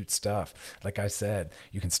doing cute stuff. Like I said,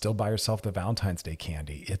 you can still buy yourself the Valentine's Day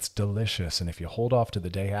candy. It's delicious. And if you hold off to the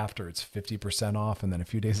day after, it's 50% off. And then a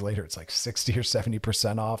few days later, it's like 60 or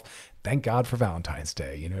 70% off. Thank God for Valentine's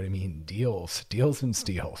Day. You know what I mean? Deals and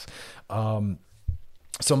steals.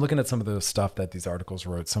 So I'm looking at some of the stuff that these articles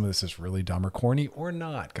wrote. Some of this is really dumb or corny or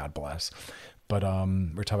not, God bless. But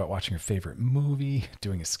we're talking about watching your favorite movie,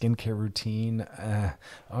 doing a skincare routine,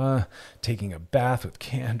 taking a bath with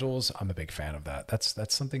candles. I'm a big fan of that.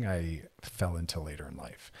 That's something I fell into later in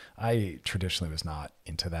life. I traditionally was not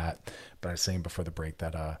into that, but I was saying before the break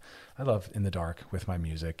that I love in the dark with my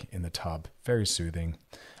music in the tub. Very soothing.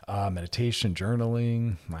 Meditation,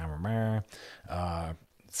 journaling,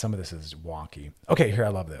 some of this is wonky. Okay, here, I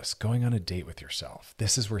love this. Going on a date with yourself.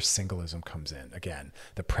 This is where singleism comes in. Again,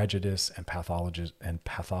 the prejudice and the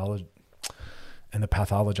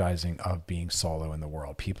pathologizing of being solo in the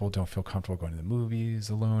world. People don't feel comfortable going to the movies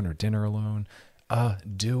alone or dinner alone.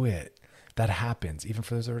 Do it. That happens. Even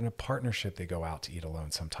for those that are in a partnership, they go out to eat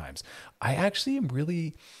alone sometimes. I actually am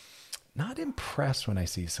really not impressed when I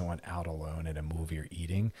see someone out alone at a movie or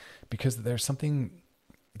eating, because there's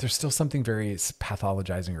still something very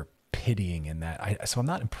pathologizing or pitying in that. So I'm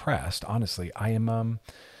not impressed, honestly. I don't know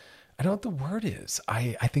what the word is.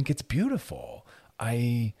 I think it's beautiful.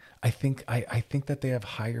 I think that they have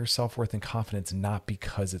higher self-worth and confidence, not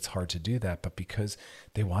because it's hard to do that, but because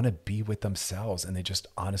they want to be with themselves and they just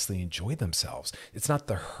honestly enjoy themselves. It's not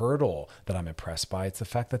the hurdle that I'm impressed by. It's the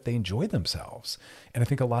fact that they enjoy themselves. And I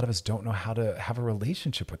think a lot of us don't know how to have a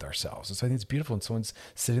relationship with ourselves. And so I think it's beautiful when someone's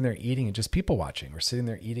sitting there eating and just people watching, or sitting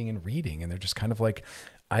there eating and reading, and they're just kind of like,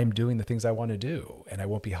 I'm doing the things I want to do and I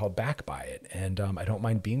won't be held back by it. And I don't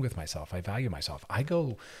mind being with myself. I value myself. I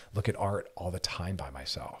go look at art all the time by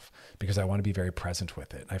myself because I want to be very present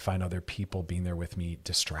with it. I find other people being there with me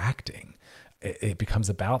distracting. It becomes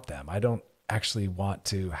about them. I don't actually want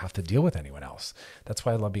to have to deal with anyone else. That's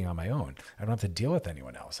why I love being on my own. I don't have to deal with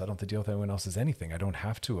anyone else. I don't have to deal with anyone else's anything. I don't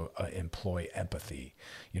have to employ empathy.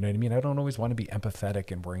 You know what I mean? I don't always want to be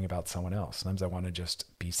empathetic and worrying about someone else. Sometimes I want to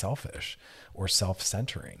just be selfish or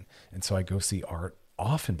self-centering. And so I go see art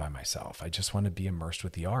often by myself. I just want to be immersed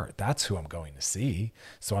with the art. That's who I'm going to see.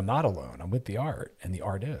 So I'm not alone. I'm with the art and the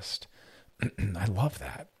artist. I love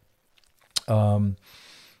that.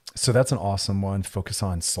 So that's an awesome one. Focus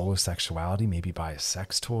on solo sexuality. Maybe buy a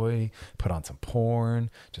sex toy, put on some porn,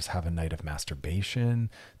 just have a night of masturbation.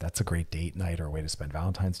 That's a great date night or a way to spend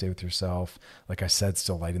Valentine's Day with yourself. Like I said,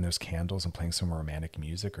 still lighting those candles and playing some romantic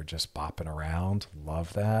music or just bopping around.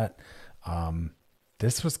 Love that.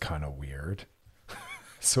 This was kind of weird.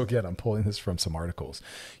 So again, I'm pulling this from some articles.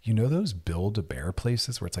 You know those Build-A-Bear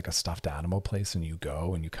places where it's like a stuffed animal place and you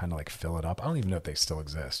go and you kind of like fill it up? I don't even know if they still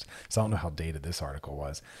exist. So I don't know how dated this article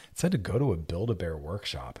was. It said to go to a Build-A-Bear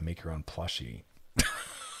workshop and make your own plushie.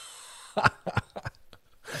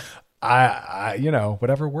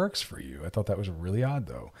 Whatever works for you. I thought that was really odd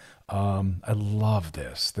though. I love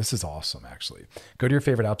this. This is awesome, actually. Go to your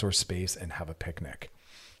favorite outdoor space and have a picnic.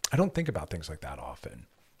 I don't think about things like that often.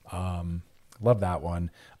 Love that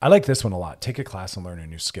one. I like this one a lot. Take a class and learn a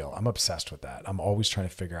new skill. I'm obsessed with that. I'm always trying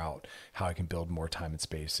to figure out how I can build more time and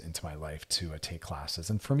space into my life to take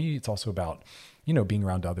classes. And for me, it's also about, being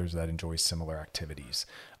around others that enjoy similar activities.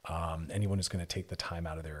 Anyone who's going to take the time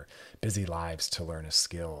out of their busy lives to learn a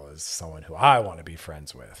skill is someone who I want to be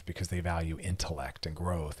friends with because they value intellect and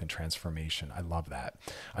growth and transformation. I love that.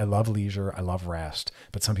 I love leisure. I love rest.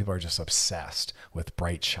 But some people are just obsessed with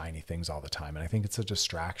bright, shiny things all the time. And I think it's a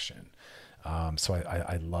distraction. So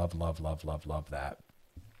I love that.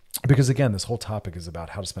 Because again, this whole topic is about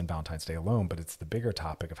how to spend Valentine's Day alone, but it's the bigger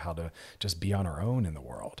topic of how to just be on our own in the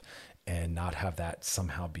world and not have that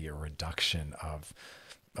somehow be a reduction of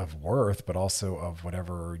worth, but also of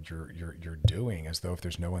whatever you're doing, as though if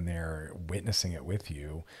there's no one there witnessing it with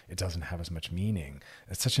you, it doesn't have as much meaning.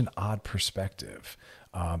 It's such an odd perspective.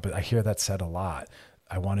 But I hear that said a lot.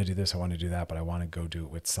 I want to do this, I want to do that, but I want to go do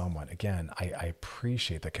it with someone. Again, I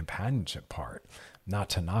appreciate the companionship part, not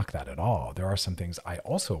to knock that at all. There are some things I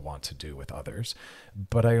also want to do with others,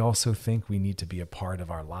 but I also think we need to be a part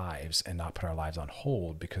of our lives and not put our lives on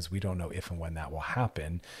hold, because we don't know if and when that will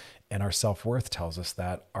happen. And our self-worth tells us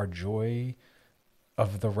that our joy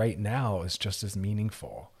of the right now is just as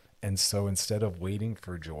meaningful. And so instead of waiting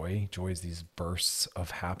for joy is these bursts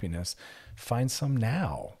of happiness, find some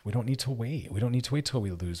now. We don't need to wait. We don't need to wait till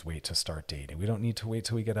we lose weight to start dating. We don't need to wait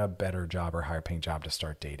till we get a better job or higher paying job to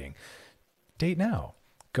start dating. Date now.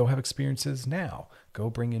 Go have experiences now.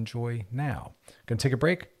 Go bring in joy now. Gonna take a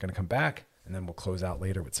break, gonna come back, and then we'll close out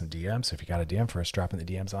later with some DMs. So if you got a DM for us, drop in the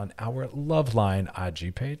DMs on our Loveline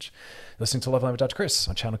IG page. Listening to Loveline with Dr. Chris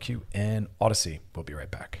on Channel Q and Odyssey. We'll be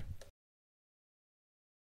right back.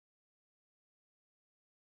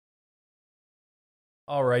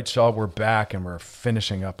 All right, y'all, we're back and we're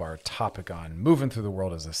finishing up our topic on moving through the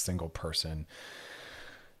world as a single person.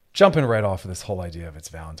 Jumping right off of this whole idea of it's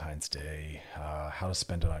Valentine's Day, how to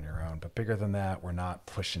spend it on your own. But bigger than that, we're not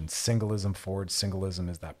pushing singleism forward. Singleism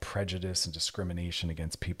is that prejudice and discrimination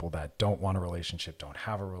against people that don't want a relationship, don't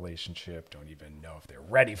have a relationship, don't even know if they're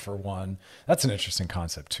ready for one. That's an interesting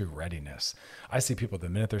concept too, readiness. I see people, the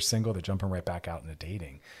minute they're single, they're jumping right back out into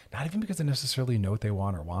dating. Not even because they necessarily know what they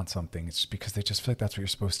want or want something. It's just because they just feel like that's what you're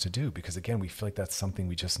supposed to do. Because again, we feel like that's something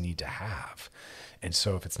we just need to have. And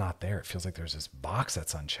so if it's not there, it feels like there's this box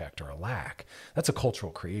that's unchecked or a lack. That's a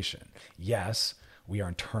cultural creation. Yes, we are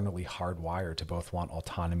internally hardwired to both want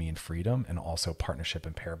autonomy and freedom and also partnership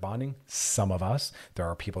and pair bonding. Some of us, there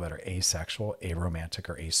are people that are asexual, aromantic,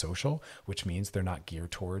 or asocial, which means they're not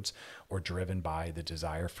geared towards or driven by the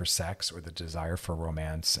desire for sex or the desire for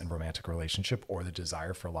romance and romantic relationship or the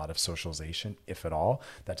desire for a lot of socialization, if at all.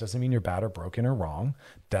 That doesn't mean you're bad or broken or wrong.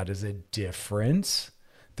 That is a difference.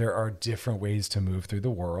 There are different ways to move through the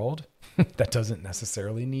world. That doesn't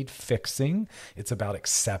necessarily need fixing. It's about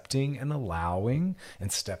accepting and allowing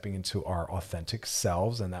and stepping into our authentic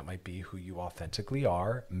selves. And that might be who you authentically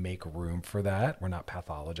are. Make room for that. We're not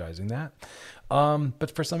pathologizing that.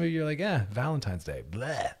 But for some of you, you're like, Valentine's Day,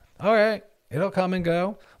 bleh. All right. It'll come and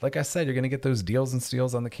go. Like I said, you're going to get those deals and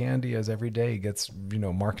steals on the candy as every day gets,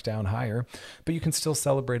 marked down higher. But you can still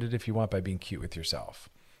celebrate it if you want by being cute with yourself.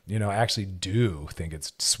 I actually do think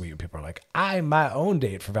it's sweet when people are like, I'm my own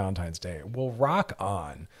date for Valentine's Day. Well, rock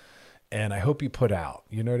on. And I hope you put out,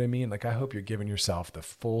 you know what I mean? Like, I hope you're giving yourself the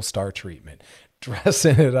full star treatment,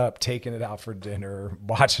 dressing it up, taking it out for dinner,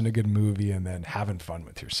 watching a good movie, and then having fun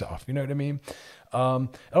with yourself. You know what I mean?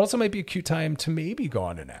 It also might be a cute time to maybe go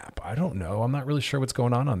on a nap. I don't know. I'm not really sure what's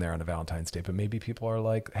going on there on a Valentine's Day, but maybe people are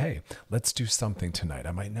like, hey, let's do something tonight.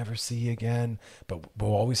 I might never see you again, but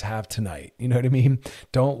we'll always have tonight. You know what I mean?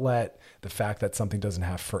 Don't let the fact that something doesn't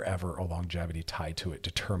have forever or longevity tied to it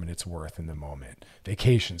determine its worth in the moment.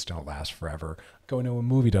 Vacations don't last forever. Going to a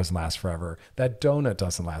movie doesn't last forever. That donut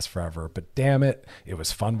doesn't last forever, but damn it, it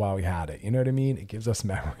was fun while we had it. You know what I mean? It gives us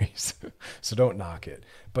memories. So don't knock it.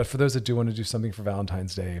 But for those that do want to do something for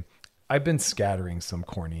Valentine's Day, I've been scattering some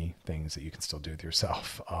corny things that you can still do with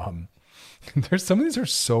yourself. There's some of these are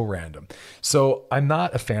so random. So I'm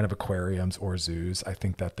not a fan of aquariums or zoos. I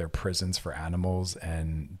think that they're prisons for animals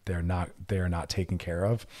and they are not taken care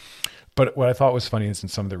of. But what I thought was funny is in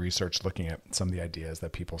some of the research looking at some of the ideas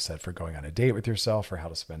that people said for going on a date with yourself or how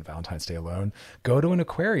to spend Valentine's Day alone, go to an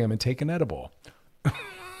aquarium and take an edible.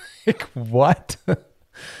 Like, what?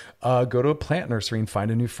 Go to a plant nursery and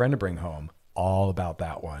find a new friend to bring home. All about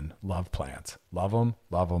that one. Love plants. Love them,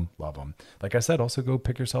 love them, love them. Like I said, also go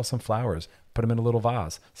pick yourself some flowers. Put them in a little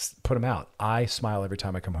vase. Put them out. I smile every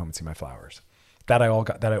time I come home and see my flowers. That I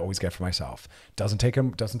always get for myself. Doesn't take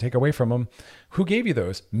away from them. Who gave you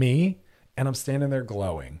those? Me. And I'm standing there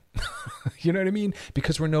glowing. You know what I mean?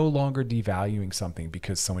 Because we're no longer devaluing something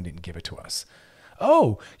because someone didn't give it to us.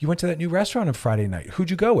 Oh, you went to that new restaurant on Friday night. Who'd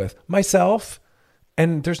you go with? Myself.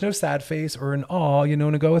 And there's no sad face or an aw,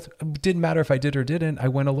 to go with. It didn't matter if I did or didn't. I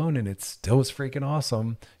went alone and it still was freaking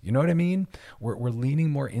awesome. You know what I mean? We're leaning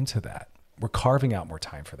more into that. We're carving out more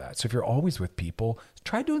time for that. So if you're always with people,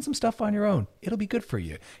 try doing some stuff on your own. It'll be good for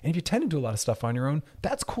you. And if you tend to do a lot of stuff on your own,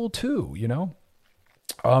 that's cool too,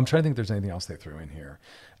 I'm trying to think if there's anything else they threw in here.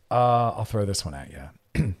 I'll throw this one at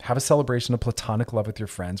you. Have a celebration of platonic love with your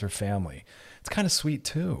friends or family. It's kind of sweet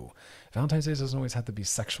too. Valentine's Day doesn't always have to be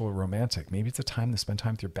sexual or romantic. Maybe it's a time to spend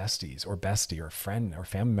time with your besties or bestie or friend or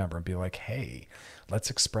family member and be like, hey, let's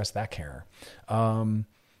express that care.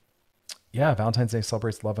 Valentine's Day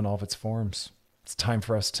celebrates love in all of its forms. It's time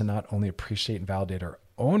for us to not only appreciate and validate our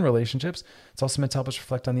own relationships, it's also meant to help us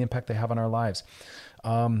reflect on the impact they have on our lives.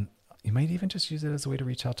 You might even just use it as a way to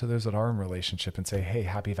reach out to those that are in relationship and say, hey,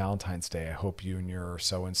 happy Valentine's Day. I hope you and your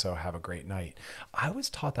so-and-so have a great night. I was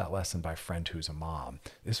taught that lesson by a friend who's a mom.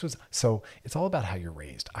 So it's all about how you're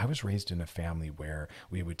raised. I was raised in a family where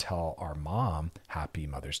we would tell our mom happy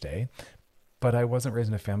Mother's Day, but I wasn't raised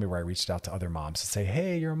in a family where I reached out to other moms to say,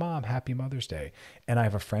 hey, you're a mom, happy Mother's Day. And I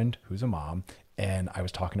have a friend who's a mom, and I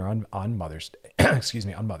was talking to her on Mother's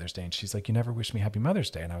Day, on Mother's Day. And she's like, you never wish me happy Mother's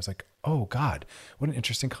Day. And I was like, oh God, what an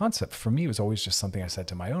interesting concept. For me, it was always just something I said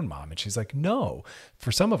to my own mom. And she's like, no,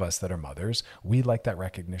 for some of us that are mothers, we like that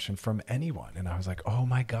recognition from anyone. And I was like, oh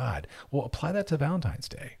my God, well, apply that to Valentine's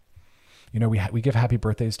Day. You know, we give happy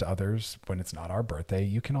birthdays to others when it's not our birthday.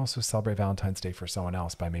 You can also celebrate Valentine's Day for someone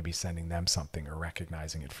else by maybe sending them something or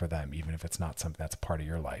recognizing it for them, even if it's not something that's part of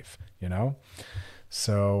your life, you know?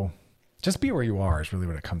 So just be where you are is really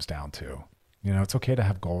what it comes down to. You know, it's okay to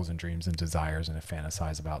have goals and dreams and desires and to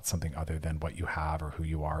fantasize about something other than what you have or who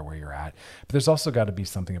you are, where you're at. But there's also got to be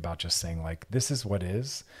something about just saying like, this is what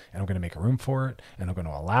is, and I'm going to make a room for it, and I'm going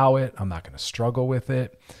to allow it. I'm not going to struggle with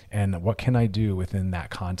it. And what can I do within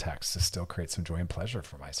that context to still create some joy and pleasure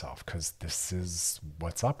for myself? Because this is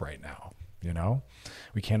what's up right now. You know,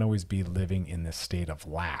 we can't always be living in this state of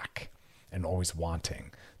lack and always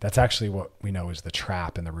wanting. That's actually what we know is the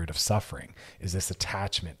trap and the root of suffering, is this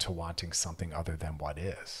attachment to wanting something other than what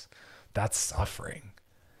is. That's suffering.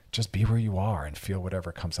 Just be where you are and feel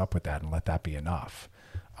whatever comes up with that and let that be enough.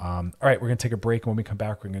 All right, we're going to take a break. When we come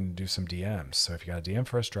back, we're going to do some DMs. So if you got a DM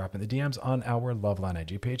for us, drop in the DMs on our Loveline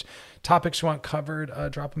IG page. Topics you want covered,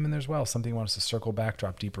 drop them in there as well. Something you want us to circle back,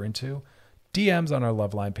 drop deeper into. DMs on our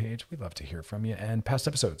Loveline page. We'd love to hear from you. And past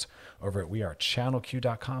episodes over at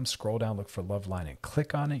wearechannelq.com. Scroll down, look for Loveline, and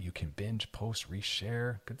click on it. You can binge, post,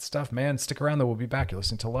 reshare. Good stuff, man. Stick around, though. We'll be back. You're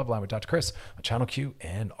listening to Loveline with Dr. Chris on Channel Q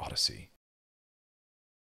and Odyssey.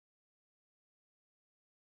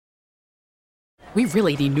 We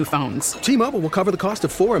really need new phones. T-Mobile will cover the cost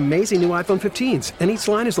of 4 amazing new iPhone 15s, and each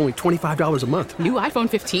line is only $25 a month. New iPhone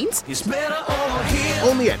 15s? It's better over here.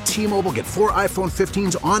 Only at T-Mobile, get 4 iPhone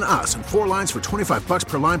 15s on us and 4 lines for $25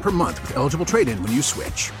 per line per month with eligible trade-in when you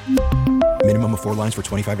switch. Minimum of 4 lines for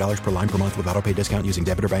 $25 per line per month with autopay discount using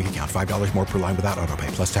debit or bank account. $5 more per line without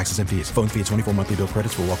autopay, plus taxes and fees. Phone fee at 24 monthly bill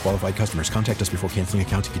credits for well-qualified customers. Contact us before canceling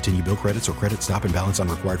account to continue bill credits or credit stop and balance on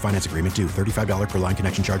required finance agreement due. $35 per line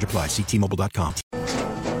connection charge applies. See T-Mobile.com.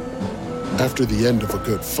 After the end of a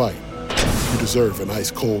good fight, you deserve an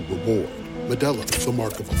ice-cold reward. Modelo is the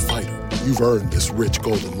mark of a fighter. You've earned this rich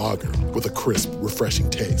golden lager with a crisp, refreshing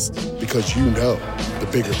taste. Because you know, the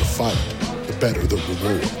bigger the fight, the better the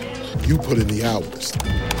reward. You put in the hours,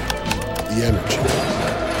 the energy,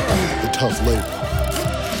 the tough labor.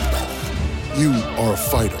 You are a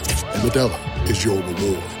fighter, and Modelo is your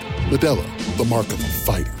reward. Modelo, the mark of a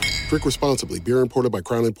fighter. Drink responsibly. Beer imported by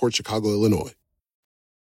Crown Imports, Chicago, Illinois.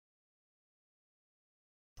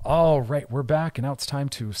 All right, we're back, and now it's time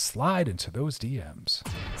to slide into those DMs.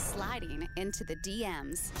 Sliding into the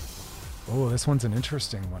DMs. Oh, this one's an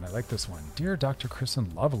interesting one. I like this one. Dear Dr. Chris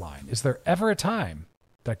and Loveline, is there ever a time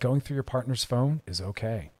that going through your partner's phone is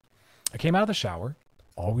okay? I came out of the shower.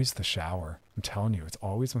 Always the shower. I'm telling you, it's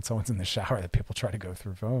always when someone's in the shower that people try to go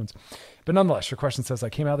through phones. But nonetheless, your question says, I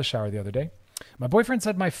came out of the shower the other day. My boyfriend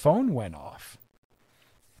said my phone went off,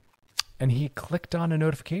 and he clicked on a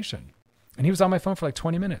notification. And he was on my phone for like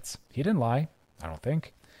 20 minutes. He didn't lie, I don't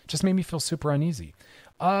think. Just made me feel super uneasy.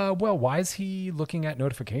 Well, why is he looking at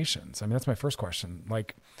notifications? I mean, that's my first question.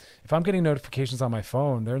 Like, if I'm getting notifications on my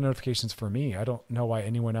phone, they're notifications for me. I don't know why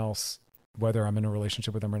anyone else, whether I'm in a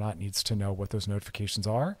relationship with them or not, needs to know what those notifications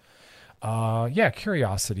are. Yeah,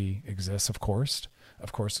 curiosity exists, of course,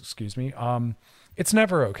 excuse me. It's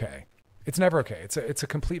never okay. It's never okay. It's a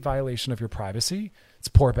complete violation of your privacy. It's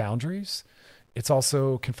poor boundaries. It's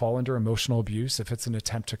also can fall under emotional abuse if it's an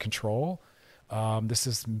attempt to control. This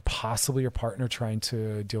is possibly your partner trying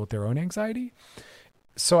to deal with their own anxiety.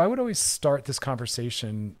 So I would always start this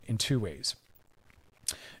conversation in 2 ways.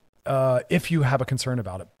 If you have a concern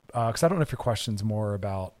about it, because I don't know if your question's more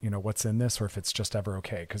about, what's in this or if it's just ever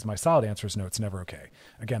okay. Because my solid answer is no, it's never okay.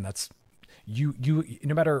 Again, that's you,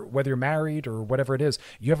 no matter whether you're married or whatever it is,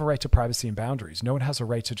 you have a right to privacy and boundaries. No one has a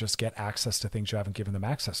right to just get access to things you haven't given them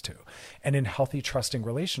access to. And in healthy, trusting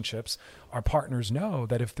relationships, our partners know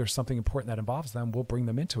that if there's something important that involves them, we'll bring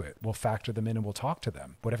them into it. We'll factor them in and we'll talk to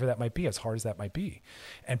them, whatever that might be, as hard as that might be.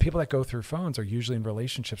 And people that go through phones are usually in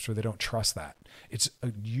relationships where they don't trust that. It's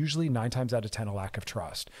usually 9 times out of 10 a lack of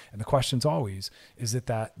trust. And the question's always, is it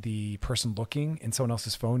that the person looking in someone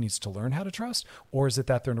else's phone needs to learn how to trust? Or is it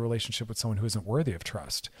that they're in a relationship with someone who isn't worthy of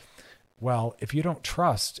trust? Well, if you don't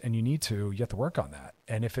trust and you need to, you have to work on that.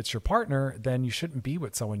 And if it's your partner, then you shouldn't be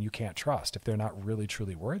with someone you can't trust if they're not really,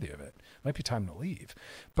 truly worthy of it. It might be time to leave.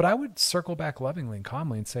 But I would circle back lovingly and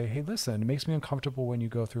calmly and say, hey, listen, it makes me uncomfortable when you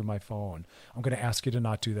go through my phone. I'm going to ask you to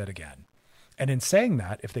not do that again. And in saying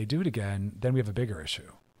that, if they do it again, then we have a bigger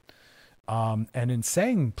issue. And in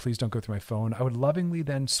saying, please don't go through my phone, I would lovingly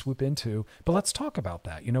then swoop into, but let's talk about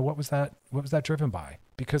that. You know, what was that driven by?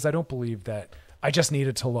 Because I don't believe that I just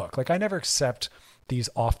needed to look. Like, I never accept these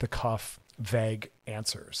off the cuff, vague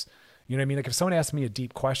answers. You know what I mean? Like, if someone asks me a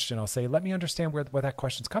deep question, I'll say, let me understand where that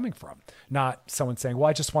question's coming from. Not someone saying, well,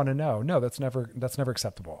 I just want to know. No, that's never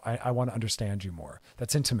acceptable. I want to understand you more.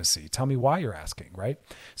 That's intimacy. Tell me why you're asking, right?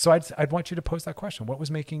 So I'd want you to pose that question. What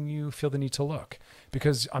was making you feel the need to look?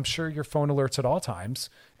 Because I'm sure your phone alerts at all times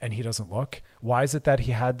and he doesn't look. Why is it that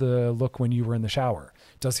he had the look when you were in the shower?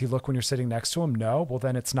 Does he look when you're sitting next to him? No. Well,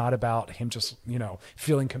 then it's not about him just,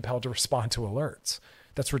 feeling compelled to respond to alerts.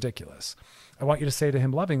 That's ridiculous. I want you to say to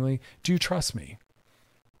him lovingly, do you trust me?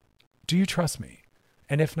 Do you trust me?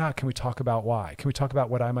 And if not, can we talk about why? Can we talk about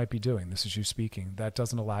what I might be doing? This is you speaking. That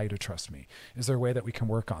doesn't allow you to trust me. Is there a way that we can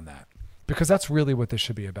work on that? Because that's really what this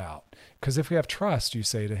should be about. Because if we have trust, you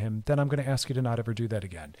say to him, then I'm going to ask you to not ever do that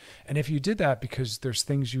again. And if you did that because there's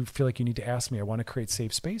things you feel like you need to ask me, I want to create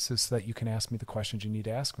safe spaces so that you can ask me the questions you need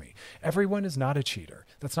to ask me. Everyone is not a cheater.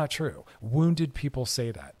 That's not true. Wounded people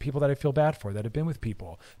say that. People that I feel bad for, that have been with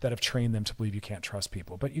people that have trained them to believe you can't trust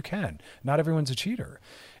people. But you can. Not everyone's a cheater.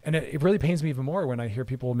 And it really pains me even more when I hear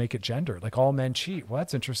people make it gendered. Like, all men cheat. Well,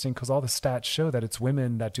 that's interesting because all the stats show that it's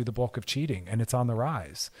women that do the bulk of cheating, and it's on the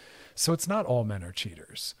rise. So it's not all men are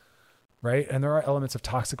cheaters, right? And there are elements of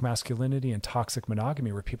toxic masculinity and toxic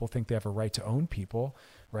monogamy where people think they have a right to own people,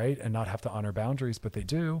 right? And not have to honor boundaries, but they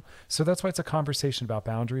do. So that's why it's a conversation about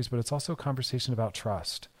boundaries, but it's also a conversation about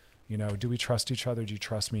trust. Do we trust each other? Do you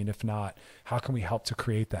trust me? And if not, how can we help to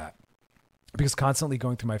create that? Because constantly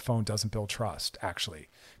going through my phone doesn't build trust, actually.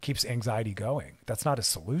 Keeps anxiety going. That's not a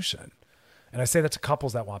solution. And I say that to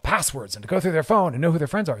couples that want passwords and to go through their phone and know who their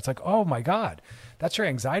friends are. It's like, oh my God, that's your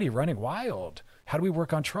anxiety running wild. How do we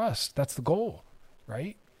work on trust? That's the goal,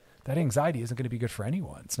 right? That anxiety isn't going to be good for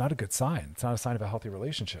anyone. It's not a good sign. It's not a sign of a healthy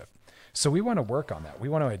relationship. So we want to work on that. We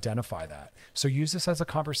want to identify that. So use this as a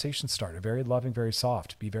conversation starter, very loving, very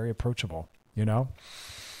soft, be very approachable,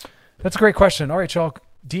 That's a great question. All right, y'all.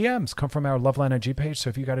 DMs come from our Loveline IG page. So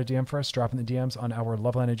if you got a DM for us, drop in the DMs on our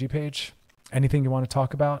Loveline IG page. Anything you want to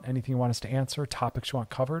talk about, anything you want us to answer, topics you want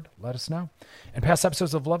covered, let us know. And past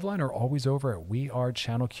episodes of Loveline are always over at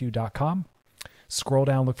wearechannelq.com. Scroll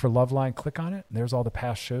down, look for Loveline, click on it. There's all the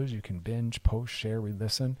past shows. You can binge, post, share,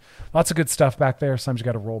 re-listen. Lots of good stuff back there. Sometimes you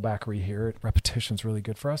got to roll back, rehear it. Repetition's really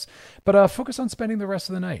good for us. But focus on spending the rest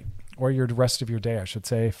of the night, or your rest of your day, I should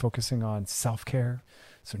say, focusing on self-care,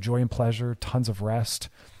 some joy and pleasure, tons of rest.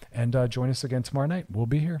 And join us again tomorrow night. We'll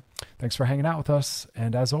be here. Thanks for hanging out with us.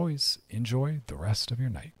 And as always, enjoy the rest of your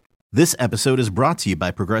night. This episode is brought to you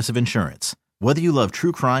by Progressive Insurance. Whether you love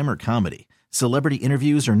true crime or comedy, celebrity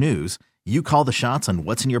interviews or news, you call the shots on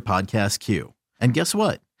what's in your podcast queue. And guess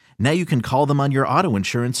what? Now you can call them on your auto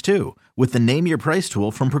insurance too with the Name Your Price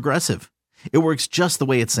tool from Progressive. It works just the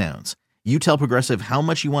way it sounds. You tell Progressive how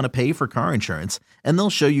much you want to pay for car insurance, and they'll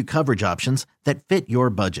show you coverage options that fit your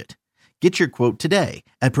budget. Get your quote today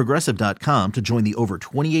at Progressive.com to join the over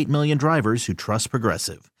 28 million drivers who trust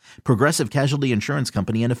Progressive. Progressive Casualty Insurance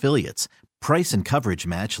Company and Affiliates. Price and coverage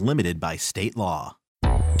match limited by state law.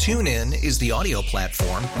 TuneIn is the audio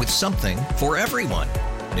platform with something for everyone.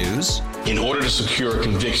 News. In order to secure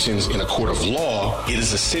convictions in a court of law, it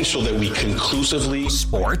is essential that we conclusively.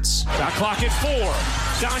 Sports. Shot clock at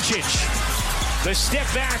 4. Doncic. The step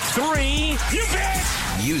back 3. You bet.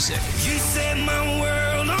 Music. You set my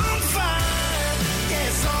world on fire.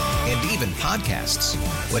 Yes, and even podcasts.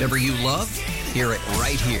 Whatever you love, hear it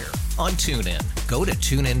right here on TuneIn. Go to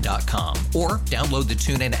TuneIn.com or download the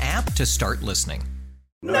TuneIn app to start listening.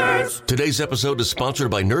 Nerds. Today's episode is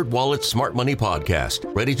sponsored by NerdWallet's Smart Money Podcast.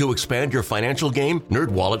 Ready to expand your financial game?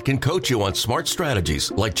 NerdWallet can coach you on smart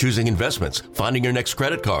strategies like choosing investments, finding your next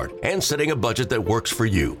credit card, and setting a budget that works for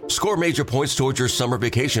you. Score major points towards your summer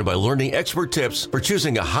vacation by learning expert tips for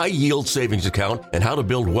choosing a high-yield savings account and how to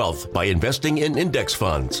build wealth by investing in index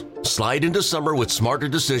funds. Slide into summer with smarter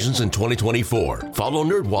decisions in 2024. Follow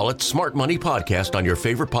NerdWallet's Smart Money Podcast on your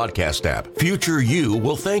favorite podcast app. Future you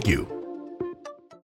will thank you.